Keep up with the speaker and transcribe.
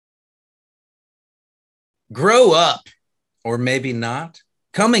Grow up, or maybe not.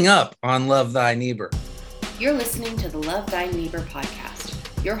 Coming up on Love Thy Niebuhr. You're listening to the Love Thy Niebuhr podcast,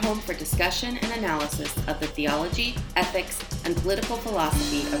 your home for discussion and analysis of the theology, ethics, and political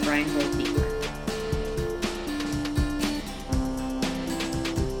philosophy of Reinhold Niebuhr.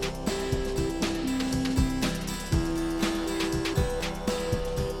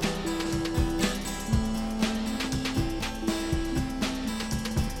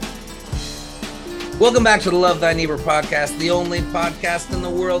 Welcome back to the Love Thy Niebuhr podcast, the only podcast in the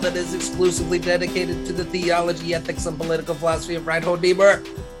world that is exclusively dedicated to the theology, ethics, and political philosophy of Reinhold Niebuhr.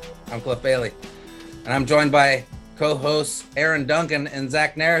 I'm Cliff Bailey, and I'm joined by co-hosts Aaron Duncan and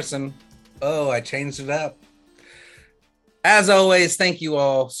Zach Narrison. Oh, I changed it up. As always, thank you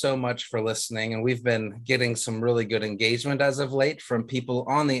all so much for listening, and we've been getting some really good engagement as of late from people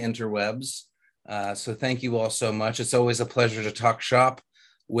on the interwebs. So thank you all so much. It's always a pleasure to talk shop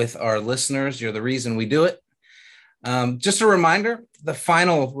with our listeners. You're the reason we do it. Just a reminder, the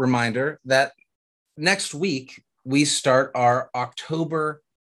final reminder, that next week we start our October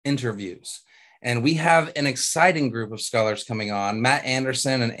interviews. And we have an exciting group of scholars coming on, Matt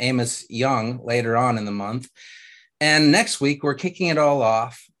Anderson and Amos Young later on in the month. And next week, we're kicking it all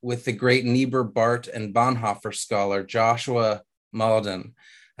off with the great Niebuhr, Barth, and Bonhoeffer scholar, Joshua Malden.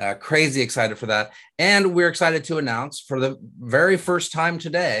 Crazy excited for that. And we're excited to announce for the very first time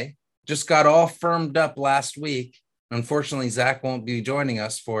today, just got all firmed up last week. Unfortunately, Zach won't be joining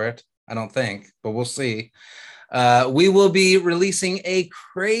us for it, I don't think, but we'll see. We will be releasing a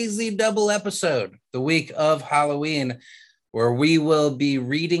crazy double episode the week of Halloween, where we will be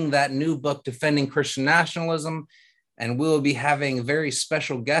reading that new book, Defending Christian Nationalism, and we will be having very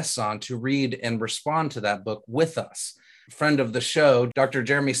special guests on to read and respond to that book with us. Friend of the show, Dr.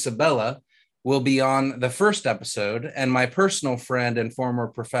 Jeremy Sabella, will be on the first episode, and my personal friend and former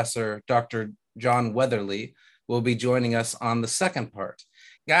professor, Dr. John Weatherly, will be joining us on the second part.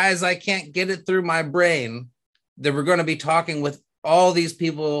 Guys, I can't get it through my brain that we're going to be talking with all these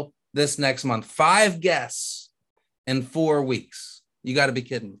people this next month. 5 guests in 4 weeks. You got to be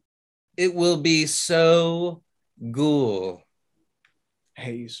kidding. It will be so cool. I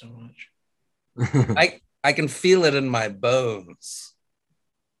hate you so much. I can feel it in my bones.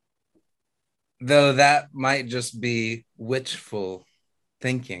 Though that might just be wishful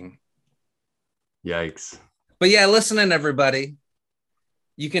thinking. Yikes. But yeah, listen in, everybody.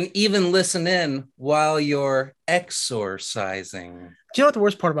 You can even listen in while you're exorcising. Do you know what the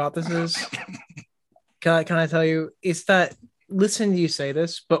worst part about this is? Can I tell you? It's that listening to you say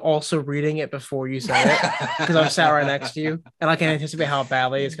this, but also reading it before you say it, because I'm sat right next to you, and I can anticipate how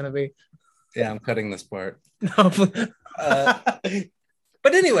badly it's going to be. Yeah, I'm cutting this part. No,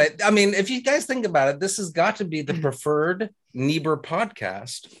 but anyway, I mean, if you guys think about it, this has got to be the preferred Niebuhr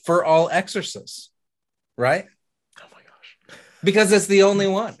podcast for all exorcists, right? Oh my gosh. Because it's the only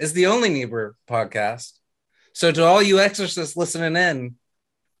one. It's the only Niebuhr podcast. So to all you exorcists listening in,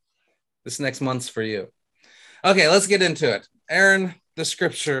 this next month's for you. Okay, let's get into it. Aaron, the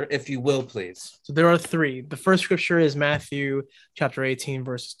scripture, if you will, please. So there are 3. The first scripture is Matthew chapter 18,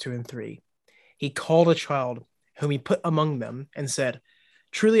 verses 2 and 3. He called a child whom he put among them and said,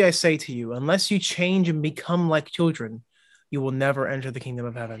 "Truly I say to you, unless you change and become like children, you will never enter the kingdom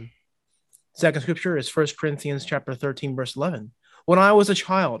of heaven." Second scripture is 1 Corinthians chapter 13, verse 11. "When I was a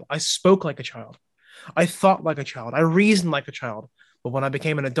child, I spoke like a child. I thought like a child. I reasoned like a child. But when I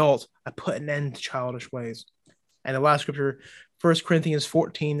became an adult, I put an end to childish ways." And the last scripture, 1 Corinthians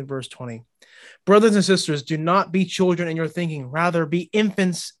 14, verse 20. "Brothers and sisters, do not be children in your thinking. Rather, be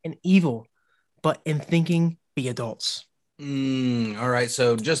infants in evil. But in thinking, be adults." All right.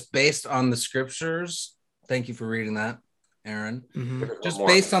 So just based on the scriptures, thank you for reading that, Aaron. Mm-hmm. Just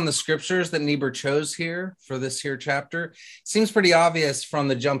based on the scriptures that Niebuhr chose here for this here chapter, seems pretty obvious from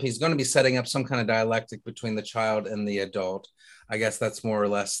the jump. He's going to be setting up some kind of dialectic between the child and the adult. I guess that's more or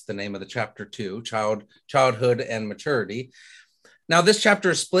less the name of the chapter 2, childhood and maturity. Now, this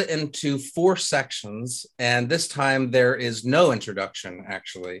chapter is split into 4 sections, and this time there is no introduction,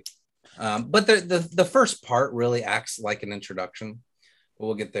 actually. But the first part really acts like an introduction.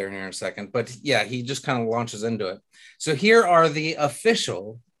 We'll get there here in a second. But yeah, he just kind of launches into it. So here are the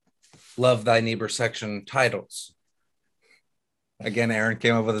official Love Thy Niebuhr section titles. Again, Aaron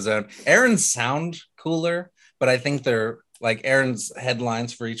came up with his own. Aaron's sound cooler, but I think they're like Aaron's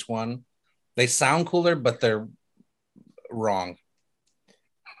headlines for each one. They sound cooler, but they're wrong.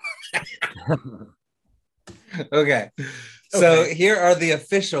 Okay. So here are the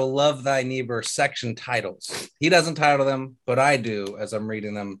official Love Thy Niebuhr section titles. He doesn't title them, but I do as I'm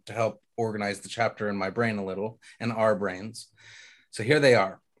reading them to help organize the chapter in my brain a little and our brains. So here they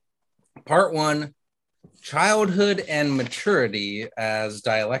are. Part 1, childhood and maturity as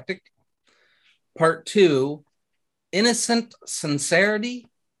dialectic. Part 2, innocent sincerity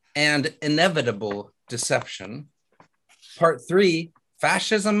and inevitable deception. Part 3,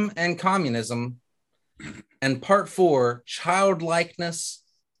 fascism and communism. And part 4, childlikeness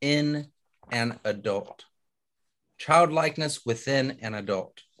in an adult. Childlikeness within an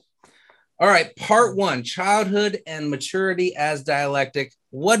adult. All right, part 1, childhood and maturity as dialectic.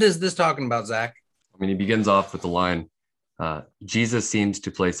 What is this talking about, Zach? I mean, he begins off with the line, Jesus seems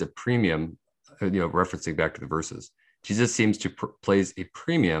to place a premium, referencing back to the verses. Jesus seems to place a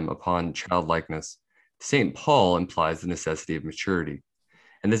premium upon childlikeness. St. Paul implies the necessity of maturity.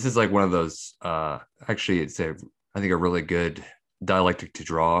 And this is like one of those, actually, I think a really good dialectic to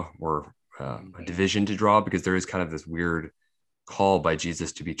draw, or a division to draw, because there is kind of this weird call by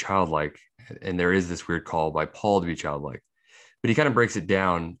Jesus to be childlike. And there is this weird call by Paul to be childlike. But he kind of breaks it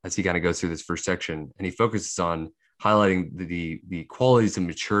down as he kind of goes through this first section, and he focuses on highlighting the qualities of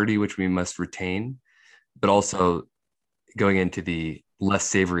maturity, which we must retain, but also going into the less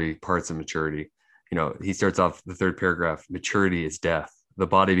savory parts of maturity. He starts off the third paragraph, maturity is death. The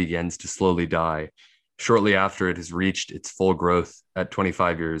body begins to slowly die shortly after it has reached its full growth at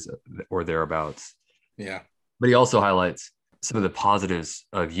 25 years or thereabouts. Yeah. But he also highlights some of the positives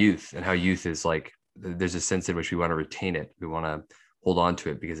of youth and how youth is like, there's a sense in which we want to retain it. We want to hold on to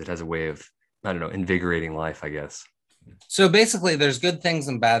it because it has a way of, invigorating life, I guess. So basically, there's good things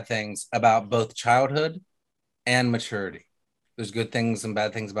and bad things about both childhood and maturity. There's good things and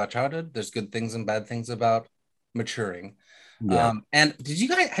bad things about childhood. There's good things and bad things about maturing. Yeah. And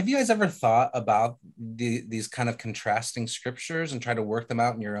have you guys ever thought about these kind of contrasting scriptures and try to work them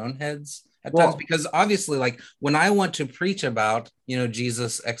out in your own heads at times? Because obviously, like when I want to preach about,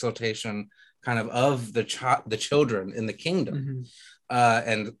 Jesus' exaltation kind of the children in the kingdom,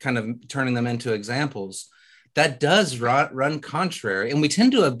 and kind of turning them into examples, that does run contrary, and we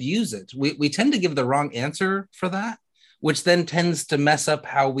tend to abuse it. We tend to give the wrong answer for that, which then tends to mess up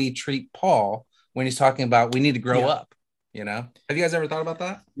how we treat Paul when he's talking about we need to grow up. Have you guys ever thought about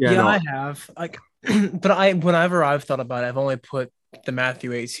that? Yeah, I have. But whenever I've thought about it, I've only put the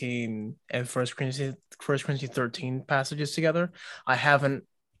Matthew 18 and First Corinthians 13 passages together. I haven't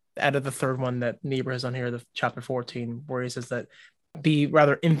added the third one that Niebuhr has on here, the chapter 14, where he says that be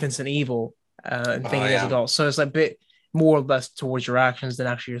rather infants in evil and thinking as adults. So it's a bit more or less towards your actions than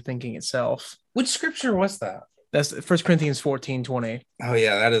actually your thinking itself. Which scripture was that? That's 1 Corinthians 14:20. Oh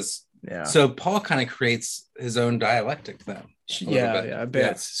yeah, that is. Yeah. So Paul kind of creates his own dialectic then. A bit.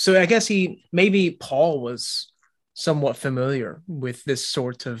 Yeah. So I guess maybe Paul was somewhat familiar with this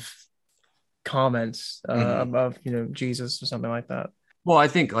sort of comments of Jesus or something like that. Well, I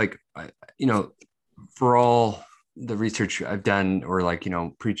think for all the research I've done, or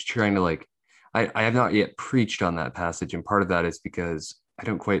trying to I have not yet preached on that passage, and part of that is because I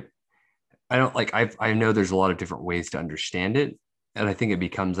know there's a lot of different ways to understand it. And I think it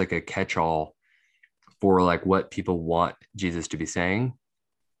becomes like a catch-all for like what people want Jesus to be saying.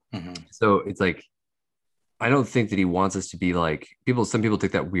 Mm-hmm. So it's like, I don't think that he wants us to be like some people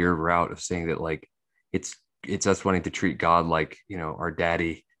take that weird route of saying that like, it's us wanting to treat God like, our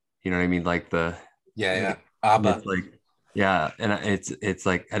daddy, you know what I mean? Like Abba. And it's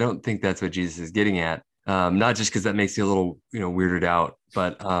like, I don't think that's what Jesus is getting at. Not just because that makes you a little, weirded out,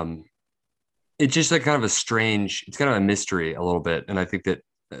 but it's just like kind of it's kind of a mystery a little bit. And I think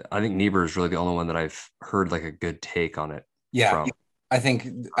Niebuhr is really the only one that I've heard like a good take on it. Yeah. I think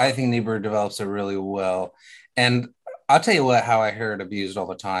Niebuhr develops it really well. And I'll tell you how I hear it abused all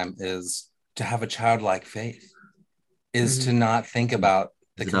the time is to have a childlike faith, is to not think about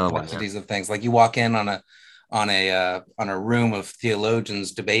the complexities of things. Like you walk in on a room of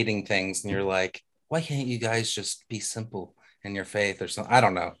theologians debating things, and you're like, why can't you guys just be simple in your faith or something? I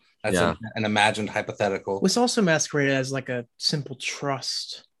don't know. That's an imagined hypothetical. It's also masqueraded as like a simple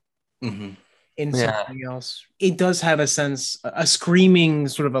trust in something else. It does have a screaming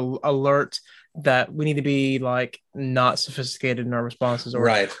sort of alert that we need to be like not sophisticated in our responses,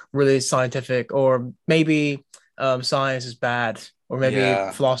 or really scientific, or maybe science is bad, or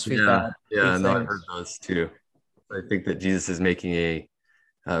maybe philosophy is bad. Yeah, and I've heard those too. I think that Jesus is making a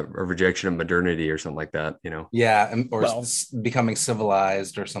rejection of modernity or something like that, becoming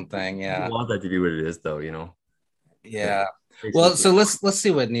civilized or something. Yeah, I want that to be what it is, though. Yeah. Well, so let's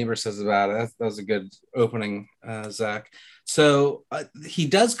see what Niebuhr says about it. That was a good opening, Zach. So he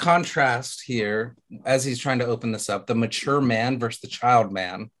does contrast here as he's trying to open this up, the mature man versus the child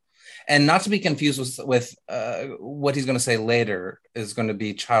man, and not to be confused with what he's going to say later is going to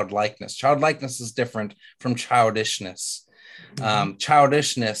be childlikeness. Childlikeness is different from childishness.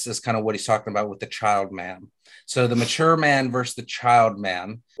 Childishness is kind of what he's talking about with the child man. So the mature man versus the child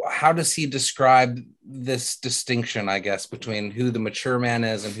man. How does he describe this distinction, I guess, between who the mature man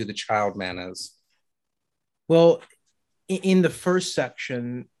is and who the child man is? Well, in the first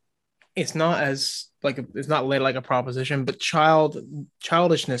section, it's not as it's not laid like a proposition, but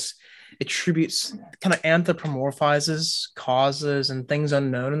childishness attributes, kind of anthropomorphizes causes and things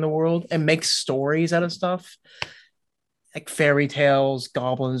unknown in the world and makes stories out of stuff like fairy tales,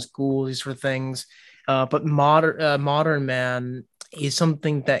 goblins, ghouls, these sort of things. But modern man is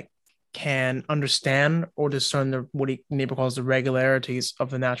something that can understand or discern what Niebuhr calls the regularities of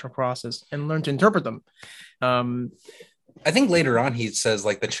the natural process and learn to interpret them. I think later on he says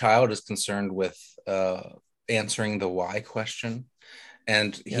like the child is concerned with answering the why question,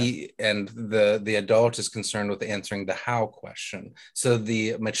 and the adult is concerned with answering the how question. So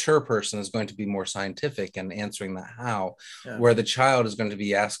the mature person is going to be more scientific and answering the how, where the child is going to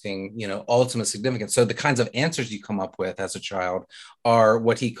be asking, ultimate significance. So the kinds of answers you come up with as a child are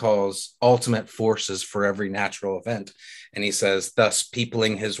what he calls ultimate forces for every natural event. And he says, thus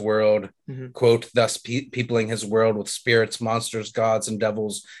peopling his world, quote, thus peopling his world with spirits, monsters, gods, and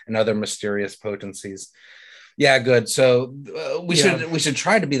devils, and other mysterious potencies. Yeah, good. So we should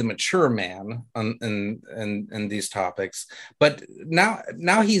try to be the mature man in these topics. But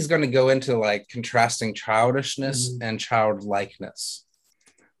now he's going to go into like contrasting childishness and childlikeness.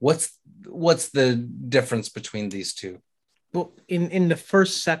 What's the difference between these two? Well, in the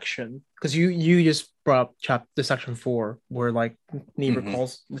first section, because you just brought up the section 4, where like Niebuhr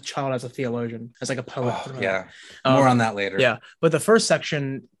calls the child as a theologian, as like a poet. More on that later. Yeah, but the first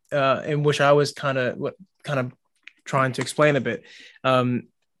section, in which I was kind of trying to explain a bit,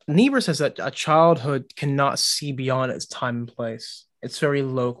 Niebuhr says that a childhood cannot see beyond its time and place. It's very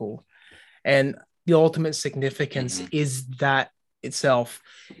local, and the ultimate significance is that itself.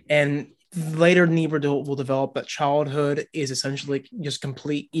 And later, Niebuhr will develop that childhood is essentially just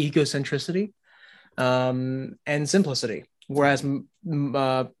complete egocentricity and simplicity, whereas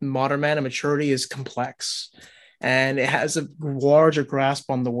modern man and maturity is complex, and it has a larger grasp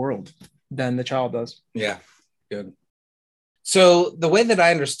on the world than the child does. Yeah, good. So the way that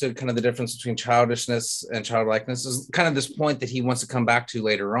I understood kind of the difference between childishness and childlikeness is kind of this point that he wants to come back to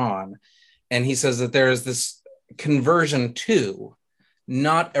later on. And he says that there is this conversion to,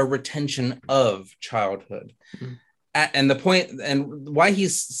 not a retention of childhood. And the point, and why he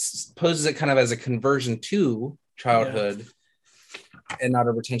poses it kind of as a conversion to childhood and not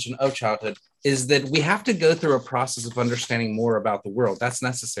a retention of childhood, is that we have to go through a process of understanding more about the world. That's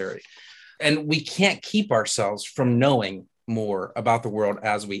necessary. And we can't keep ourselves from knowing more about the world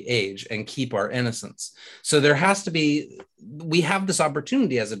as we age and keep our innocence. So there has to be, we have this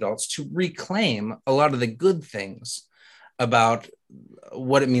opportunity as adults to reclaim a lot of the good things about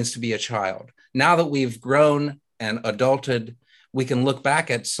what it means to be a child. Now that we've grown and adulted, we can look back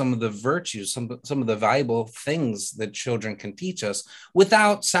at some of the virtues, some of the valuable things that children can teach us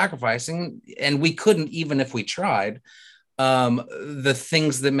without sacrificing, and we couldn't even if we tried, the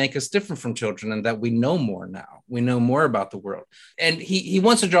things that make us different from children, and that we know more now. We know more about the world. And he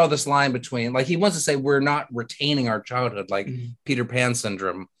wants to draw this line between, like, he wants to say we're not retaining our childhood, like Peter Pan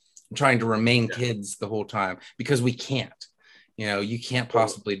syndrome, trying to remain kids the whole time, because we can't. You can't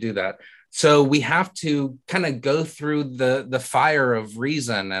possibly do that. So we have to kind of go through the fire of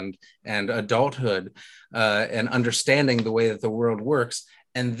reason and adulthood and understanding the way that the world works.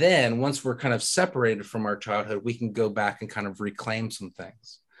 And then once we're kind of separated from our childhood, we can go back and kind of reclaim some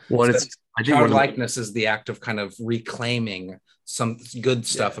things. Childlikeness is the act of kind of reclaiming some good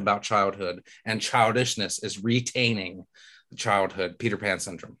stuff about childhood, and childishness is retaining childhood, Peter Pan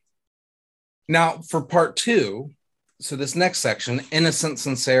syndrome. Now for part 2, so this next section, innocent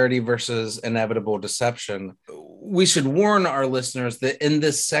sincerity versus inevitable deception, we should warn our listeners that in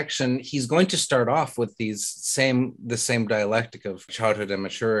this section, he's going to start off with the same dialectic of childhood and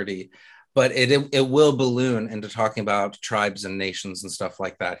maturity, but it will balloon into talking about tribes and nations and stuff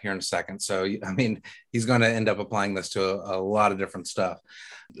like that here in a second. So, I mean, he's going to end up applying this to a lot of different stuff.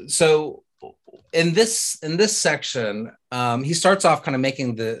 So in this section, he starts off kind of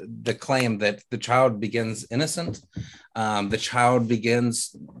making the claim that the child begins innocent. The child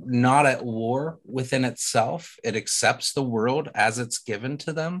begins not at war within itself. It accepts the world as it's given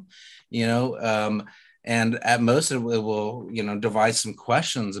to them, and at most it will, devise some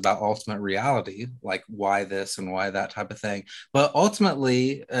questions about ultimate reality, like why this and why that type of thing. But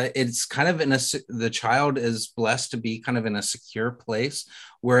ultimately, it's kind of the child is blessed to be kind of in a secure place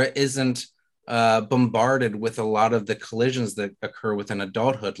where it isn't bombarded with a lot of the collisions that occur within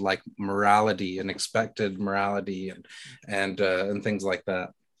adulthood, like morality and expected morality and things like that.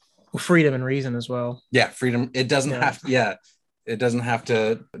 Freedom and reason as well. Yeah, freedom. It doesn't have. Yeah, it doesn't have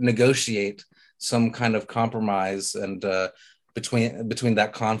to negotiate some kind of compromise and between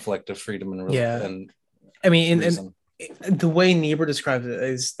that conflict of freedom and and I mean, and the way Niebuhr describes it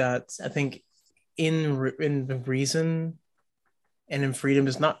is that I think in reason and in freedom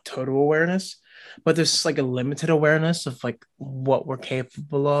is not total awareness, but there's like a limited awareness of like what we're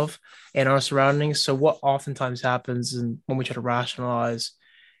capable of in our surroundings. So what oftentimes happens when we try to rationalize,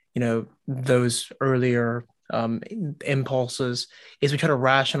 those earlier impulses is we try to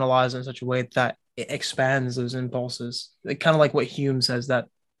rationalize in such a way that it expands those impulses. Kind of like what Hume says, that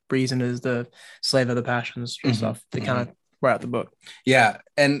reason is the slave of the passions or stuff. They kind of write out the book. Yeah.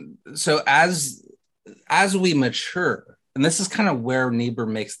 And so as we mature, and this is kind of where Niebuhr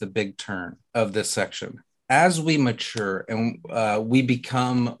makes the big turn of this section, as we mature and we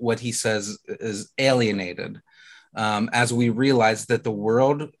become what he says is alienated, as we realize that the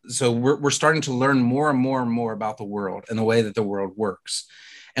world, so we're starting to learn more and more and more about the world and the way that the world works.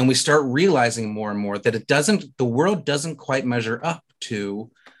 And we start realizing more and more that the world doesn't quite measure up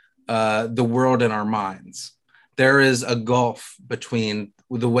to the world in our minds. There is a gulf between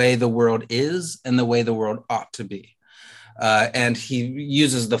the way the world is and the way the world ought to be. And he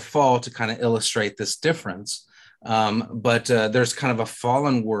uses the fall to kind of illustrate this difference. But there's kind of a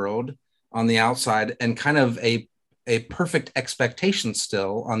fallen world on the outside and kind of a perfect expectation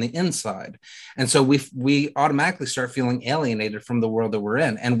still on the inside. And so we automatically start feeling alienated from the world that we're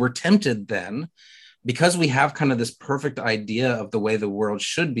in. And we're tempted then, because we have kind of this perfect idea of the way the world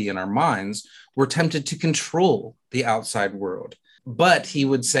should be in our minds, we're tempted to control the outside world. But he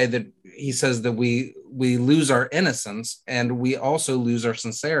says that we lose our innocence, and we also lose our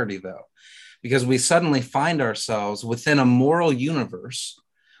sincerity, though, because we suddenly find ourselves within a moral universe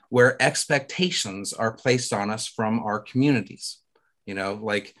where expectations are placed on us from our communities.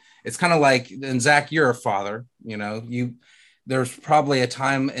 Like it's kind of like, and Zach, you're a father, there's probably a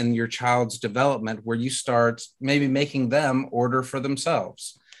time in your child's development where you start maybe making them order for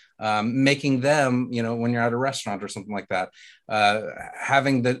themselves. Making them, when you're at a restaurant or something like that,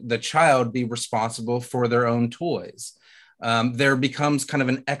 having the child be responsible for their own toys. There becomes kind of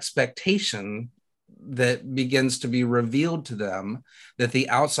an expectation that begins to be revealed to them that the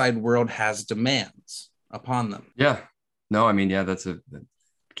outside world has demands upon them. Yeah. No, I mean, yeah, that's a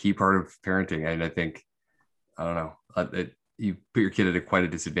key part of parenting. And I think, I don't know, you put your kid at quite a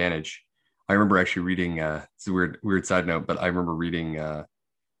disadvantage. I remember actually reading, it's a weird side note, but I remember reading, I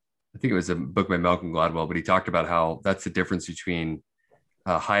think it was a book by Malcolm Gladwell, but he talked about how that's the difference between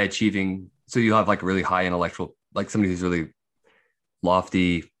high achieving. So you have like a really high intellectual, like somebody who's really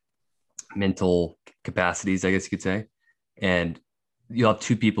lofty mental capacities, I guess you could say. And you'll have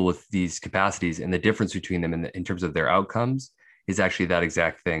two people with these capacities, and the difference between them in terms of their outcomes is actually that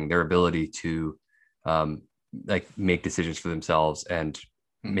exact thing, their ability to like make decisions for themselves and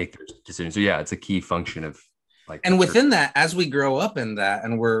make their decisions. So yeah, it's a key function of and within that, as we grow up in that,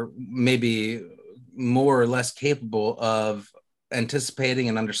 and we're maybe more or less capable of anticipating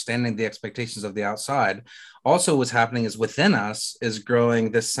and understanding the expectations of the outside, also what's happening is within us is growing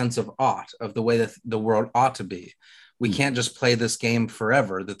this sense of ought, of the way that the world ought to be. We can't just play this game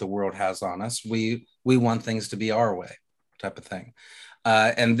forever that the world has on us. We want things to be our way, type of thing.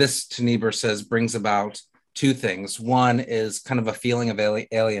 And this, to Niebuhr says, brings about two things. One is kind of a feeling of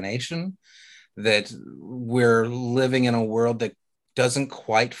alienation, that we're living in a world that doesn't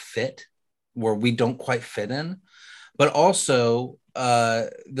quite fit, where we don't quite fit in. But also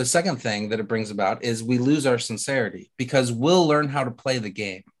the second thing that it brings about is we lose our sincerity, because we'll learn how to play the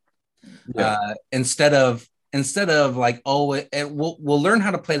game. Yeah. Instead of like, we'll learn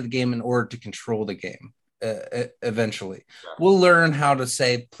how to play the game in order to control the game. Eventually, we'll learn how to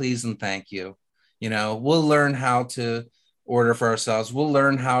say please and thank you. We'll learn how to order for ourselves. We'll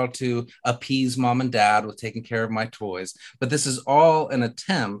learn how to appease mom and dad with taking care of my toys. But this is all an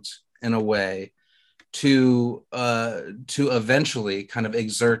attempt, in a way, to eventually kind of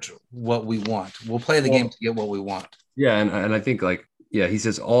exert what we want. We'll play the game to get what we want. Yeah, and I think he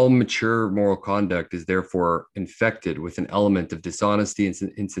says all mature moral conduct is therefore infected with an element of dishonesty and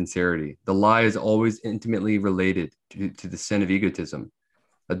insincerity. The lie is always intimately related to the sin of egotism.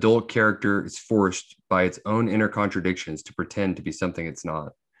 Adult character is forced by its own inner contradictions to pretend to be something it's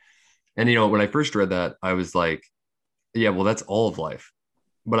not. And, when I first read that, I was like, yeah, well, that's all of life.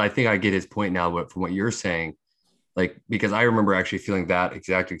 But I think I get his point now from what you're saying, like, because I remember actually feeling that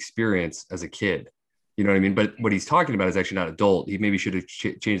exact experience as a kid. You know what I mean? But what he's talking about is actually not adult. He maybe should have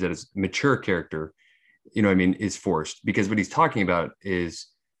changed that as mature character. You know what I mean? Is forced, because what he's talking about is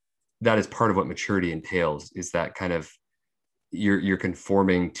that is part of what maturity entails, is that kind of you're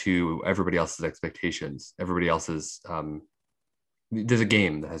conforming to everybody else's expectations, everybody else's there's a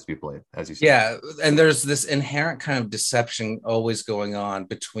game that has to be played, as you said. Yeah, and there's this inherent kind of deception always going on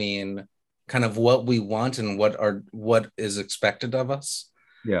between kind of what we want and what is expected of us.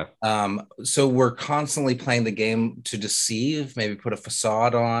 Yeah. So we're constantly playing the game to deceive, maybe put a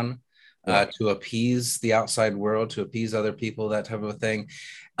facade on, to appease the outside world, to appease other people, that type of thing.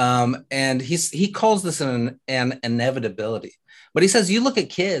 And he calls this an inevitability. But he says, you look at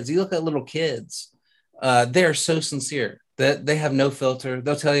kids, you look at little kids, they're so sincere that they have no filter.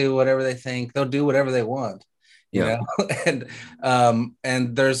 They'll tell you whatever they think. They'll do whatever they want, you know?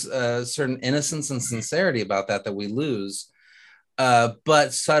 And there's a certain innocence and sincerity about that we lose.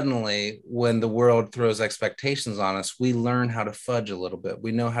 But suddenly, when the world throws expectations on us, we learn how to fudge a little bit.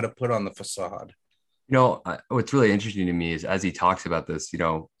 We know how to put on the facade. You know, what's really interesting to me is, as he talks about this, you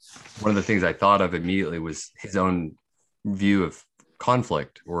know, one of the things I thought of immediately was his own view of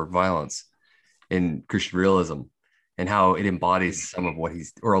conflict or violence in Christian realism, and how it embodies some of what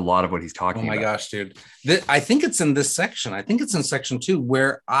a lot of what he's talking about. Oh my gosh, dude. I think it's in this section. I think it's in section 2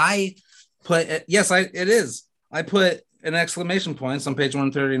 where I put, it is. I put an exclamation point on page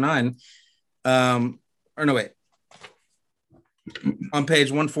 139. Or no, wait. On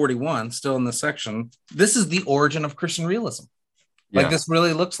page 141, still in this section, this is the origin of Christian realism. Like, this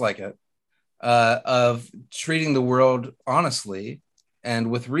really looks like it, of treating the world honestly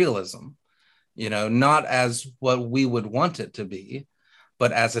and with realism, you know, not as what we would want it to be,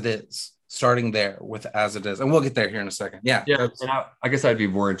 but as it is, starting there with as it is. And we'll get there here in a second. Yeah. And I guess I'd be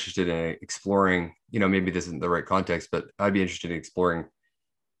more interested in exploring, you know, maybe this isn't the right context, but I'd be interested in exploring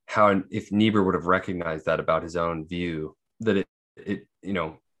how, if Niebuhr would have recognized that about his own view, that it you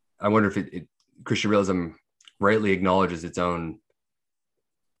know, I wonder if it Christian realism rightly acknowledges its own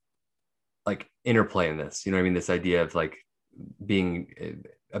like interplay in this, you know what I mean? This idea of like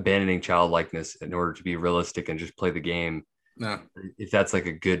abandoning childlikeness in order to be realistic and just play the game. No. If that's like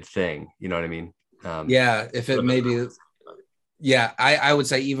a good thing, you know what I mean? If it maybe, I would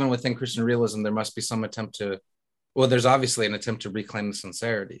say even within Christian realism, there must be some attempt to, there's obviously an attempt to reclaim the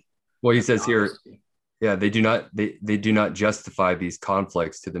sincerity. Well, he says here, they do not justify these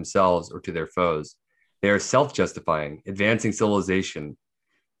conflicts to themselves or to their foes. They are self-justifying, advancing civilization,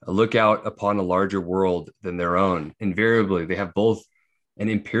 a lookout upon a larger world than their own. Invariably, they have both an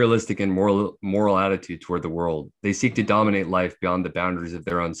imperialistic and moral attitude toward the world. They seek to dominate life beyond the boundaries of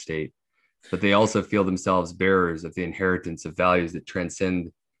their own state, but they also feel themselves bearers of the inheritance of values that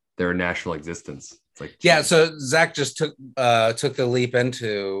transcend their national existence. It's like, so Zach just took the leap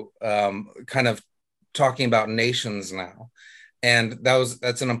into kind of talking about nations now, and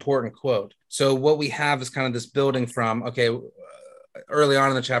that's an important quote. So what we have is kind of this building from, early on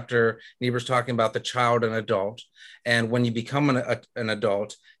in the chapter, Niebuhr's talking about the child and adult. And when you become an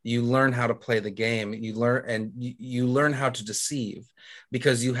adult, you learn how to play the game. You learn how to deceive,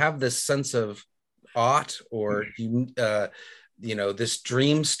 because you have this sense of ought, or this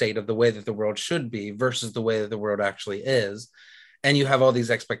dream state of the way that the world should be versus the way that the world actually is. And you have all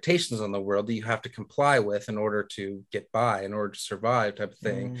these expectations on the world that you have to comply with in order to get by, in order to survive, type of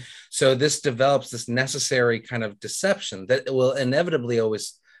thing. So this develops this necessary kind of deception that will inevitably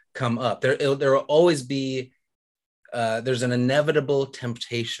always come up. There will always be, there's an inevitable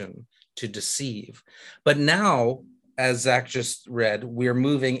temptation to deceive. But now, as Zach just read, we're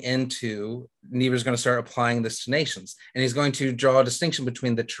moving into, Niebuhr's going to start applying this to nations. And he's going to draw a distinction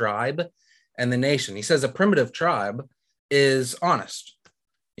between the tribe and the nation. He says a primitive tribe is honest.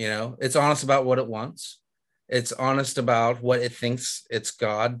 You know, it's honest about what it wants. It's honest about what it thinks its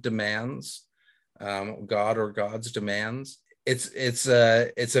God demands, God or God's demands. It's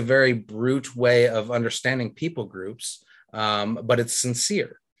a very brute way of understanding people groups, but it's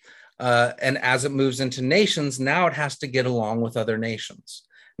sincere. And as it moves into nations, now it has to get along with other nations.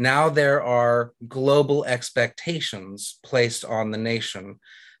 Now there are global expectations placed on the nation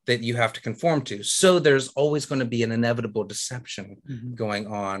that you have to conform to. So there's always going to be an inevitable deception going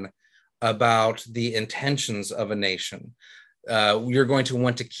on about the intentions of a nation. You're going to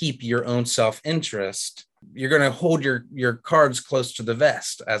want to keep your own self-interest. You're going to hold your cards close to the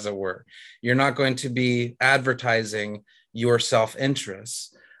vest, as it were. You're not going to be advertising your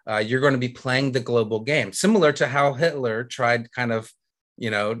self-interest. You're going to be playing the global game, similar to how Hitler tried kind of,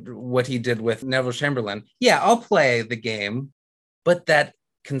 what he did with Neville Chamberlain. Yeah, I'll play the game, but that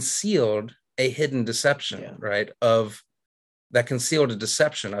concealed a hidden deception, right? Of that concealed a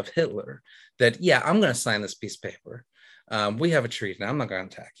deception of Hitler that, yeah, I'm going to sign this piece of paper. We have a treaty now. I'm not going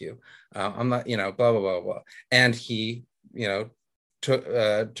to attack you. I'm not, blah, blah, blah, blah. And he, took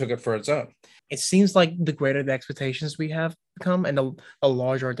it for its own. It seems like the greater the expectations we have come and the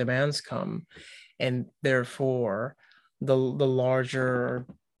larger our demands come. And therefore, the larger,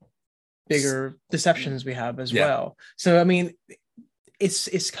 bigger deceptions we have as well. So, I mean,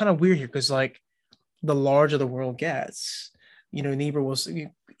 it's kind of weird here because, like, the larger the world gets, Niebuhr will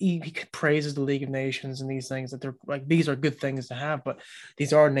he praises the League of Nations and these things, that they're like, these are good things to have, but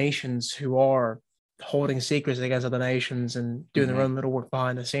these are nations who are holding secrets against other nations and doing their own little work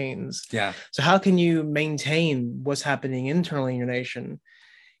behind the scenes. Yeah. So how can you maintain what's happening internally in your nation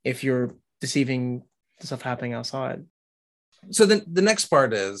if you're deceiving the stuff happening outside? So the next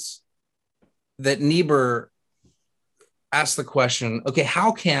part is that Niebuhr asked the question, okay,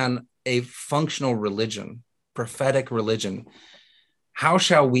 how can a functional religion, prophetic religion, how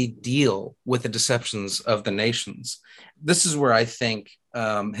shall we deal with the deceptions of the nations? This is where I think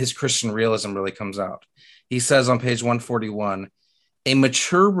his Christian realism really comes out. He says on page 141, a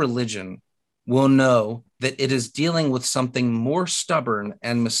mature religion will know that it is dealing with something more stubborn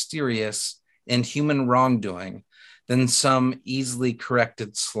and mysterious in human wrongdoing than some easily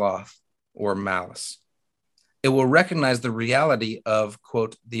corrected sloth or malice. It will recognize the reality of,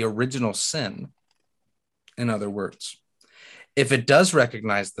 quote, the original sin, in other words. If it does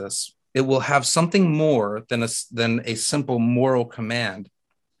recognize this, it will have something more than a simple moral command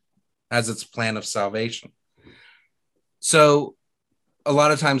as its plan of salvation. So a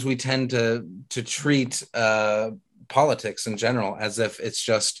lot of times we tend to treat politics in general as if it's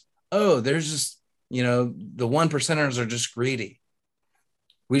just, there's just, the one percenters are just greedy.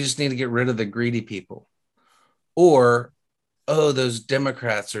 We just need to get rid of the greedy people. Or, those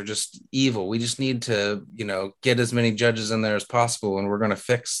Democrats are just evil. We just need to, get as many judges in there as possible, and we're going to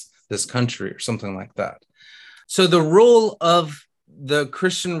fix this country or something like that. So the role of the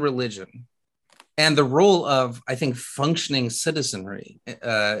Christian religion and the role of, I think, functioning citizenry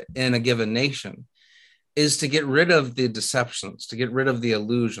in a given nation is to get rid of the deceptions, to get rid of the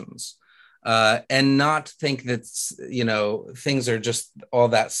illusions, and not think that, things are just all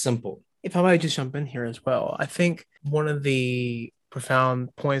that simple. If I might just jump in here as well, I think one of the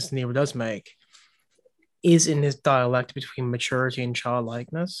profound points Niebuhr does make is in his dialect between maturity and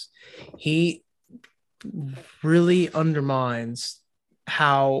childlikeness. He really undermines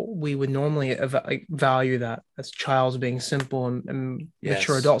how we would normally value that as childs being simple and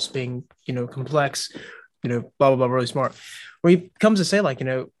mature adults being, complex, blah, blah, blah, really smart. Where he comes to say, like,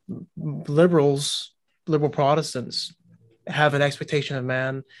 liberal Protestants have an expectation of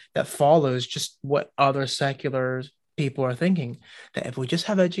man that follows just what other secular people are thinking, that if we just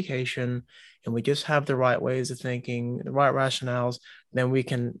have education and we just have the right ways of thinking, the right rationales, then we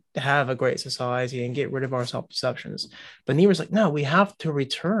can have a great society and get rid of our self-deceptions. But Niebuhr's like, no, we have to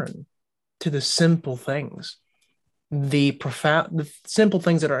return to the simple things, the simple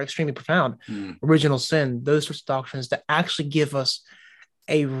things that are extremely profound, original sin, those sorts of doctrines that actually give us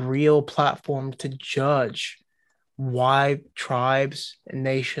a real platform to judge why tribes and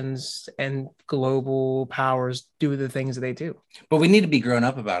nations and global powers do the things that they do. But we need to be grown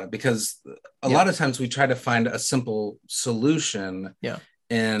up about it, because a lot of times we try to find a simple solution. Yeah.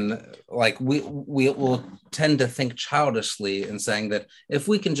 And like we will tend to think childishly in saying that if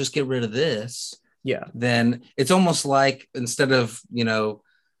we can just get rid of this, then it's almost like instead of,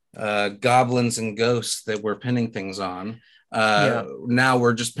 goblins and ghosts that we're pinning things on, now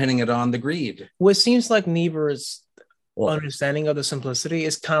we're just pinning it on the greed. Well, it seems like Niebuhr's understanding of the simplicity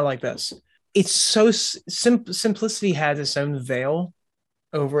is kind of like this. It's so simplicity has its own veil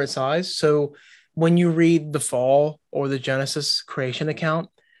over its eyes. So when you read the fall or the Genesis creation account,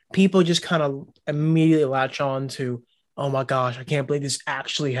 people just kind of immediately latch on to, oh my gosh, I can't believe this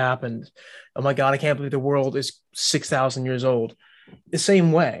actually happened. Oh my God, I can't believe the world is 6,000 years old. The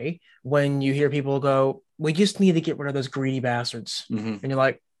same way when you hear people go, we just need to get rid of those greedy bastards. And you're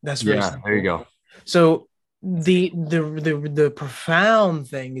like, that's very simple. There you go. So the profound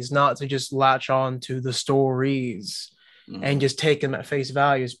thing is not to just latch on to the stories and just take them at face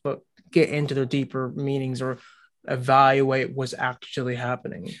values, but get into their deeper meanings or evaluate what's actually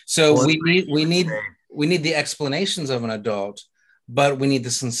happening. So we need the explanations of an adult, but we need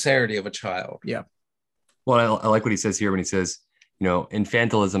the sincerity of a child. Yeah. Well, I like what he says here when he says,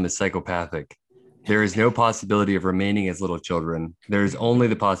 infantilism is psychopathic. There is no possibility of remaining as little children. There is only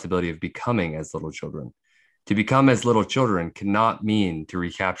the possibility of becoming as little children. To become as little children cannot mean to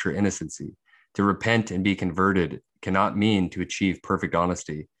recapture innocency. To repent and be converted cannot mean to achieve perfect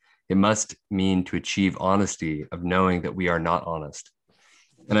honesty. It must mean to achieve honesty of knowing that we are not honest.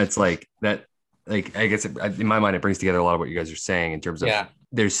 And it's like that, like, I guess in my mind, it brings together a lot of what you guys are saying in terms of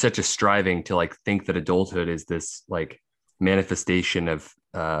there's such a striving to like think that adulthood is this like manifestation of,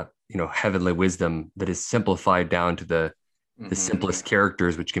 heavenly wisdom that is simplified down to the simplest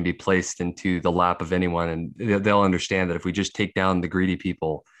characters, which can be placed into the lap of anyone. And they'll understand that if we just take down the greedy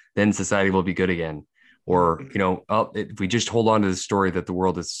people, then society will be good again. Or, if we just hold on to the story that the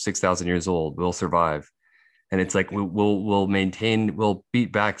world is 6,000 years old, we'll survive. And it's like, we'll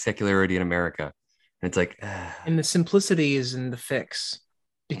beat back secularity in America. And it's like, and the simplicity is in the fix,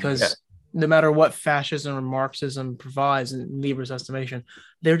 because no matter what fascism or Marxism provides in Niebuhr's estimation,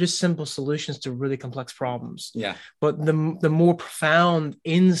 they're just simple solutions to really complex problems. Yeah. But the more profound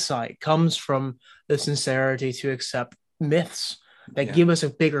insight comes from the sincerity to accept myths that give us a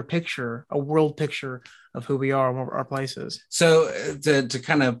bigger picture, a world picture of who we are and what our place is. So to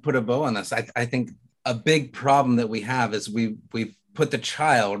kind of put a bow on this, I think a big problem that we have is we put the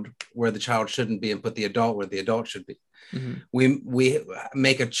child where the child shouldn't be and put the adult where the adult should be. We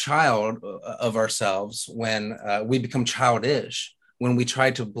make a child of ourselves when we become childish, when we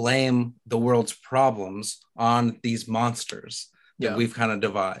try to blame the world's problems on these monsters that we've kind of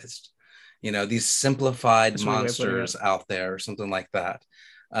devised, these simplified monsters out there or something like that.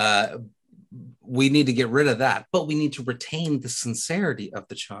 We need to get rid of that, but we need to retain the sincerity of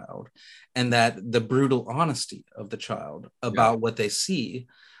the child and that the brutal honesty of the child about what they see.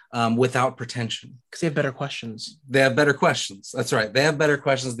 Without pretension. Because they have better questions. They have better questions. That's right. They have better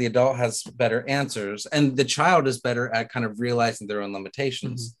questions. The adult has better answers. And the child is better at kind of realizing their own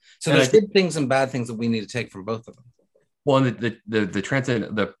limitations. So there's good things and bad things that we need to take from both of them. Well, and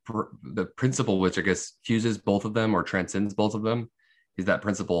the principle, which I guess fuses both of them or transcends both of them, is that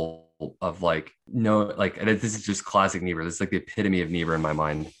principle of and this is just classic Niebuhr. This is like the epitome of Niebuhr in my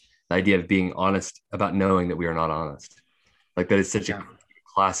mind. The idea of being honest about knowing that we are not honest. Like that is such a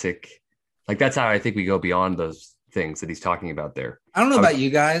classic, like that's how I think we go beyond those things that he's talking about there. I don't know about you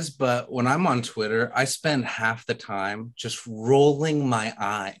guys, but when I'm on Twitter, I spend half the time just rolling my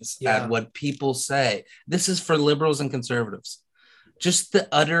eyes at what people say. This is for liberals and conservatives. Just the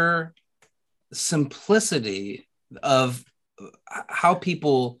utter simplicity of how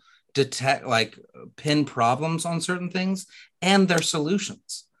people detect, like pin problems on certain things and their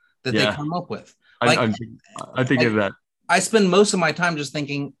solutions that they come up with. Like, I think of that. I spend most of my time just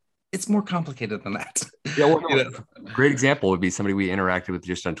thinking it's more complicated than that. Great example would be somebody we interacted with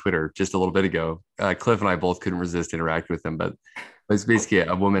just on Twitter just a little bit ago. Cliff and I both couldn't resist interacting with them, but it was basically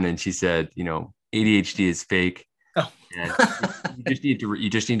a woman, and she said, ADHD is fake. Oh. And you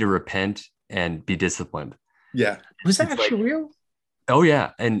just need to repent and be disciplined. Yeah. Was that actually real? Oh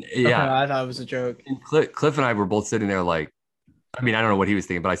yeah, and Okay, I thought it was a joke. And Cliff and I were both sitting there like, I mean, I don't know what he was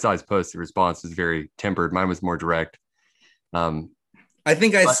thinking, but I saw his post. The response was very tempered. Mine was more direct. I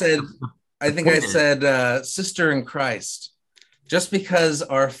think I said, sister in Christ, just because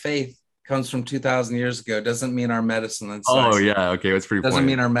our faith comes from 2,000 years ago doesn't mean our medicine and science. Oh yeah, okay, that's pretty. Doesn't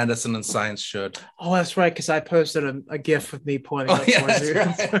mean our medicine and science should. Oh, that's right, because I posted a GIF with me pointing. Oh, yeah,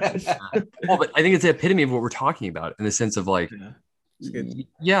 that's right. Well, but I think it's the epitome of what we're talking about in the sense of like,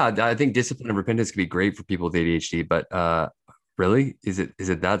 I think discipline and repentance can be great for people with ADHD, but really, is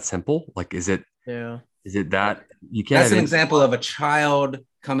it that simple? Like, is it? Yeah. Is it that you can't? That's an example of a child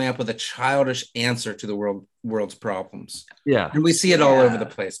coming up with a childish answer to the world's problems. Yeah. And we see it all over the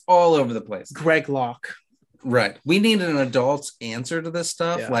place. Greg Locke. Right. We need an adult's answer to this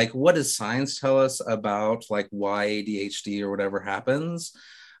stuff. Yeah. Like, what does science tell us about like why ADHD or whatever happens?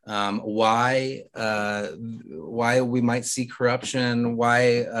 Why we might see corruption,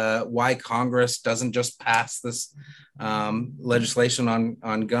 why Congress doesn't just pass this legislation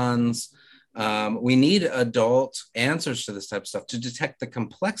on guns. We need adult answers to this type of stuff to detect the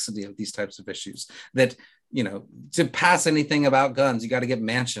complexity of these types of issues. That, to pass anything about guns, you got to get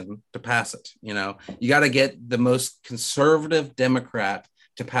Manchin to pass it. You got to get the most conservative Democrat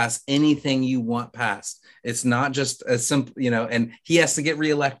to pass anything you want passed. It's not just as simple, and he has to get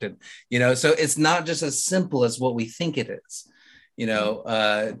reelected, so it's not just as simple as what we think it is,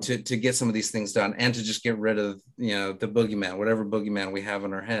 to get some of these things done and to just get rid of, the boogeyman, whatever boogeyman we have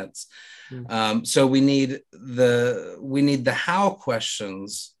in our heads. So we need the how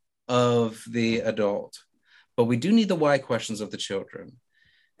questions of the adult, but we do need the why questions of the children,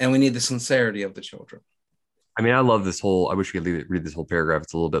 and we need the sincerity of the children. I mean, I love this whole, I wish we could read this whole paragraph.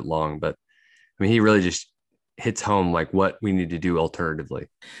 It's a little bit long, but I mean, he really just hits home like what we need to do alternatively.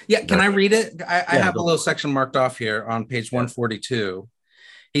 Yeah. Can I read it? I have a little section marked off here on page 142.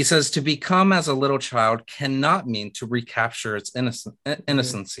 He says, to become as a little child cannot mean to recapture its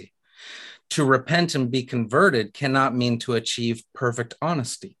innocency. To repent and be converted cannot mean to achieve perfect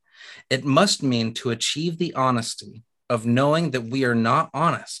honesty. It must mean to achieve the honesty of knowing that we are not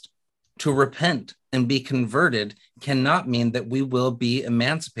honest. To repent and be converted cannot mean that we will be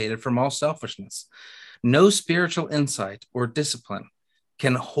emancipated from all selfishness. No spiritual insight or discipline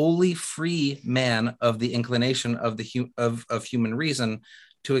can wholly free man of the inclination of human reason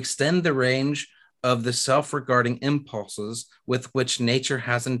to extend the range of the self-regarding impulses with which nature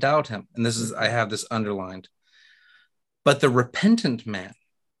has endowed him. And this is, I have this underlined. But the repentant man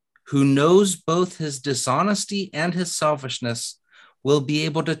who knows both his dishonesty and his selfishness will be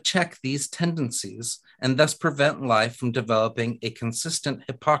able to check these tendencies and thus prevent life from developing a consistent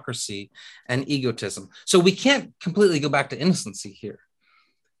hypocrisy and egotism. So we can't completely go back to innocency here.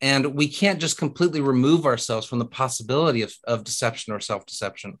 And we can't just completely remove ourselves from the possibility of deception or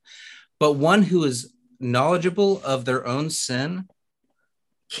self-deception. But one who is knowledgeable of their own sin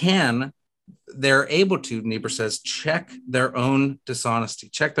they're able to, Niebuhr says, check their own dishonesty,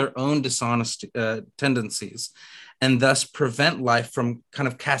 check their own dishonesty tendencies, and thus prevent life from kind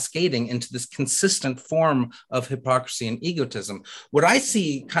of cascading into this consistent form of hypocrisy and egotism. What I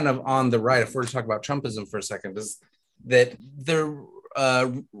see kind of on the right, if we're to talk about Trumpism for a second, is that the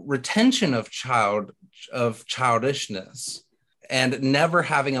retention of childishness and never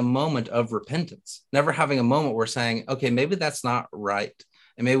having a moment of repentance, never having a moment where saying, okay, maybe that's not right,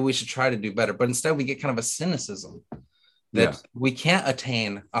 and maybe we should try to do better. But instead we get kind of a cynicism that we can't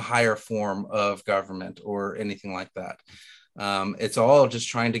attain a higher form of government or anything like that. It's all just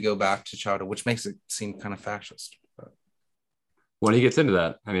trying to go back to childhood, which makes it seem kind of fascist. But when he gets into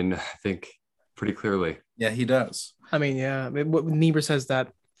that, I mean, I think pretty clearly. Yeah, he does. I mean, yeah. What Niebuhr says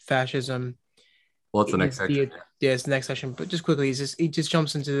that fascism. Well, it's the next section. It's the next section. But just quickly, he just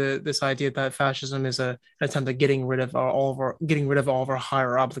jumps into this idea that fascism is an attempt at getting rid of all of our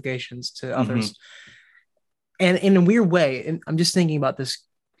higher obligations to others. And in a weird way, and I'm just thinking about this,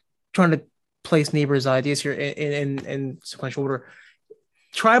 trying to place Niebuhr's ideas here in sequential order.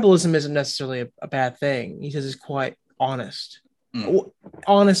 Tribalism isn't necessarily a bad thing. He says it's quite honest.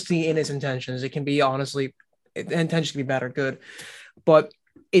 Honesty in its intentions. It can be intentions can be bad or good, but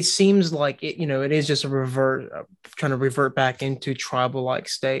it seems like it is just trying to revert back into tribal-like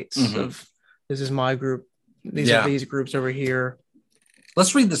states of this is my group, these are these groups over here.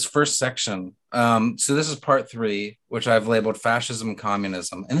 Let's read this first section. So this is part 3, which I've labeled Fascism and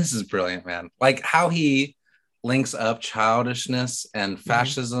Communism. And this is brilliant, man. Like how he links up childishness and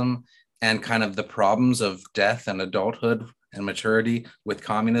fascism and kind of the problems of death and adulthood and maturity with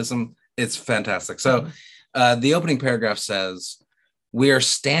communism. It's fantastic. So the opening paragraph says, "We are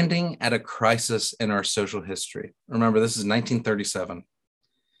standing at a crisis in our social history." Remember, this is 1937.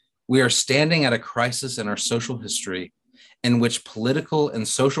 "We are standing at a crisis in our social history in which political and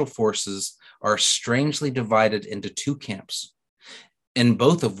social forces are strangely divided into 2 camps, in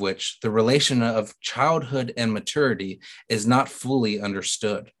both of which the relation of childhood and maturity is not fully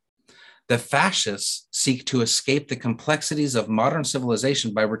understood. The fascists seek to escape the complexities of modern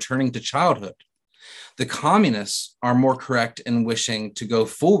civilization by returning to childhood. The communists are more correct in wishing to go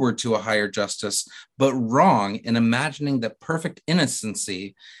forward to a higher justice, but wrong in imagining that perfect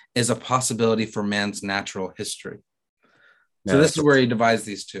innocency is a possibility for man's natural history." So this is where he divides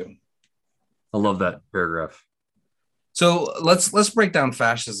these 2. I love that paragraph. So let's break down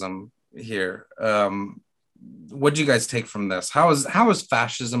fascism here. What do you guys take from this? How is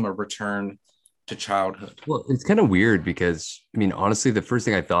fascism a return to childhood? Well, it's kind of weird because, I mean, honestly, the first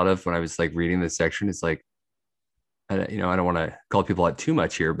thing I thought of when I was like reading this section is like, I don't want to call people out too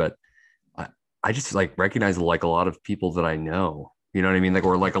much here, but I just like recognize like a lot of people that I know, you know what I mean? Like,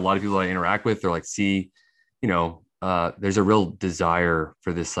 or like a lot of people I interact with, or like see, there's a real desire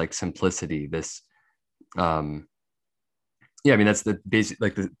for this like simplicity, this, I mean, that's the basic,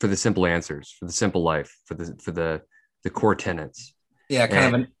 like for the simple answers, for the simple life, for the core tenets. Yeah, kind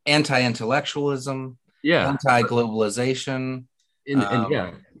of an anti-intellectualism, anti-globalization,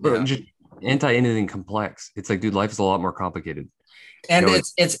 just anti anything complex. It's like, dude, life is a lot more complicated. And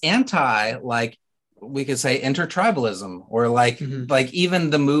it's anti, like we could say, intertribalism, or like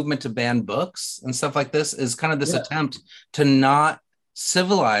even the movement to ban books and stuff like this is kind of this attempt to not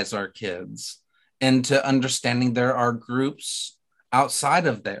civilize our kids into understanding there are groups outside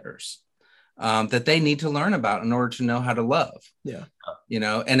of theirs that they need to learn about in order to know how to love. Yeah.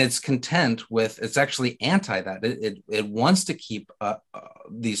 And it's actually anti that. It wants to keep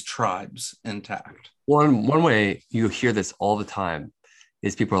these tribes intact. One way you hear this all the time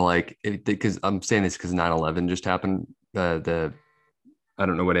is people are like, because I'm saying this because 9/11 just happened. I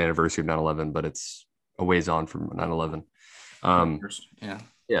don't know what anniversary of 9/11, but it's a ways on from 9/11.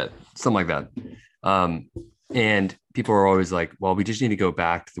 Yeah, something like that. And people are always like, well, we just need to go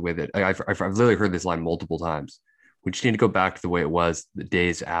back to the way that I've literally heard this line multiple times. We just need to go back to the way it was the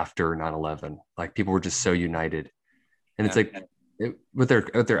days after 9/11. Like people were just so united. And it's like what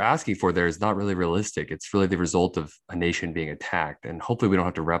they're asking for there is not really realistic. It's really the result of a nation being attacked. And hopefully we don't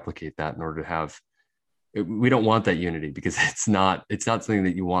have to replicate that in order to have, we don't want that unity because it's not something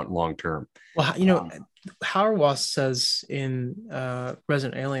that you want long term. Well, Howard Ross says in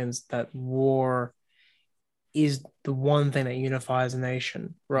Resident Aliens that war is the one thing that unifies a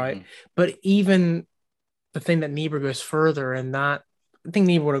nation, right? Mm-hmm. But even the thing that Niebuhr goes further, and that I think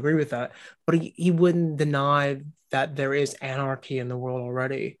Niebuhr would agree with that, but he wouldn't deny that there is anarchy in the world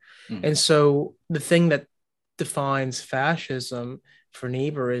already. Mm-hmm. And so the thing that defines fascism for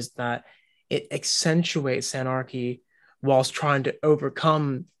Niebuhr is that it accentuates anarchy whilst trying to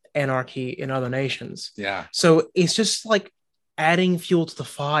overcome anarchy in other nations. Yeah. So it's just like adding fuel to the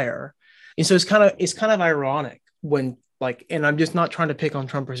fire. And so it's kind of ironic when, like, and I'm just not trying to pick on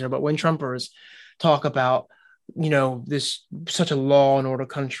Trumpers here, but when Trumpers talk about, this such a law and order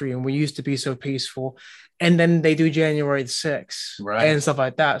country and we used to be so peaceful, and then they do January 6th and stuff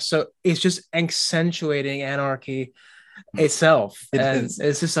like that. So it's just accentuating anarchy itself. It's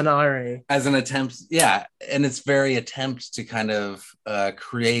just an irony. As an attempt, yeah. And it's very attempt to kind of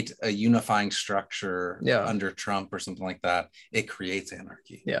create a unifying structure under Trump or something like that. It creates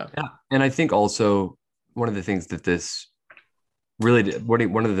anarchy. Yeah. And I think also one of the things that this really,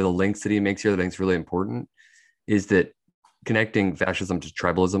 one of the links that he makes here that I think is really important is that connecting fascism to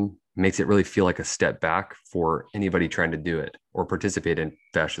tribalism makes it really feel like a step back for anybody trying to do it or participate in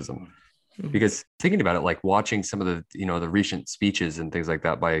fascism. Because thinking about it, like watching some of the, the recent speeches and things like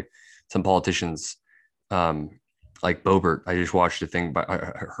that by some politicians, like Boebert, I just watched a thing by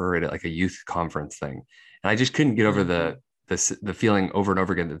her at like a youth conference thing. And I just couldn't get over the feeling over and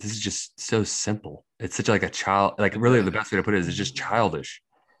over again that this is just so simple. It's such like a child, like really the best way to put it is it's just childish.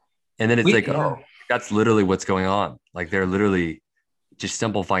 And then it's oh, that's literally what's going on. Like they're literally just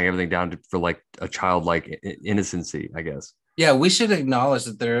simplifying everything down for like a childlike innocency, I guess. Yeah, we should acknowledge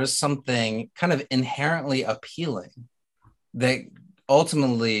that there is something kind of inherently appealing that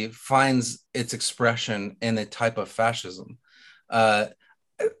ultimately finds its expression in a type of fascism. I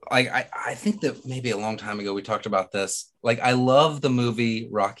think that maybe a long time ago we talked about this. Like, I love the movie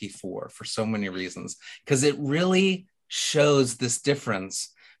Rocky IV for so many reasons, because it really shows this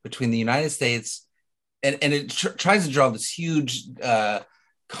difference between the United States and it tries to draw this huge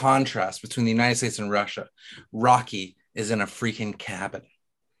contrast between the United States and Russia. Rocky is in a freaking cabin.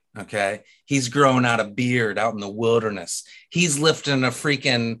 Okay. He's growing out a beard out in the wilderness. He's lifting a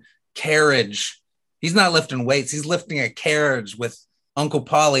freaking carriage. He's not lifting weights. He's lifting a carriage with Uncle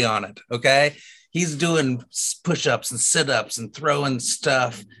Polly on it. Okay. He's doing push-ups and sit-ups and throwing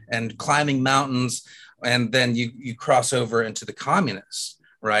stuff and climbing mountains. And then you cross over into the communists,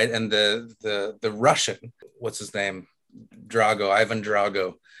 right? And the Russian, what's his name? Ivan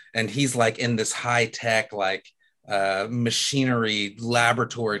Drago. And he's like in this high tech, like, machinery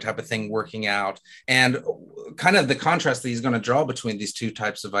laboratory type of thing working out. And kind of the contrast that he's going to draw between these two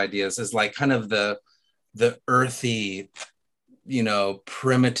types of ideas is like kind of the earthy,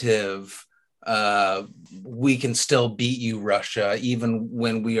 primitive, we can still beat you, Russia, even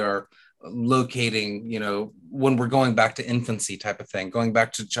when we are locating, when we're going back to infancy type of thing, going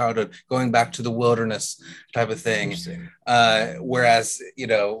back to childhood, going back to the wilderness type of thing. Whereas,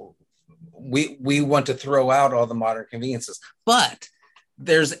 we want to throw out all the modern conveniences, but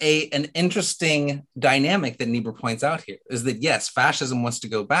there's an interesting dynamic that Niebuhr points out here is that yes, fascism wants to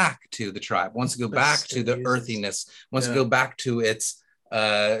go back to the tribe, wants to go back to the earthiness, wants to go back to its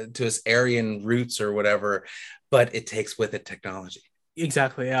Aryan roots or whatever, but it takes with it technology.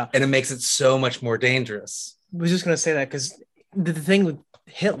 Exactly. Yeah. And it makes it so much more dangerous. I was just going to say that because the thing with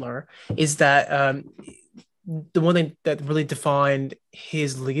Hitler is that the one thing that really defined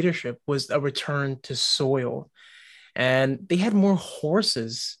his leadership was a return to soil. And they had more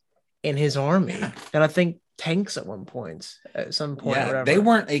horses in his army than I think tanks at some point. Yeah, they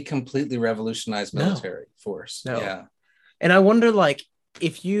weren't a completely revolutionized military force. No. Yeah. And I wonder, like,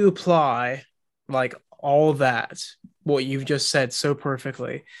 if you apply like all that, what you've just said so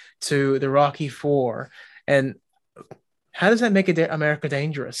perfectly, to the Rocky IV, and how does that make America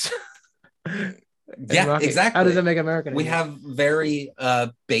dangerous? Yeah, exactly. How does that make America dangerous? We have very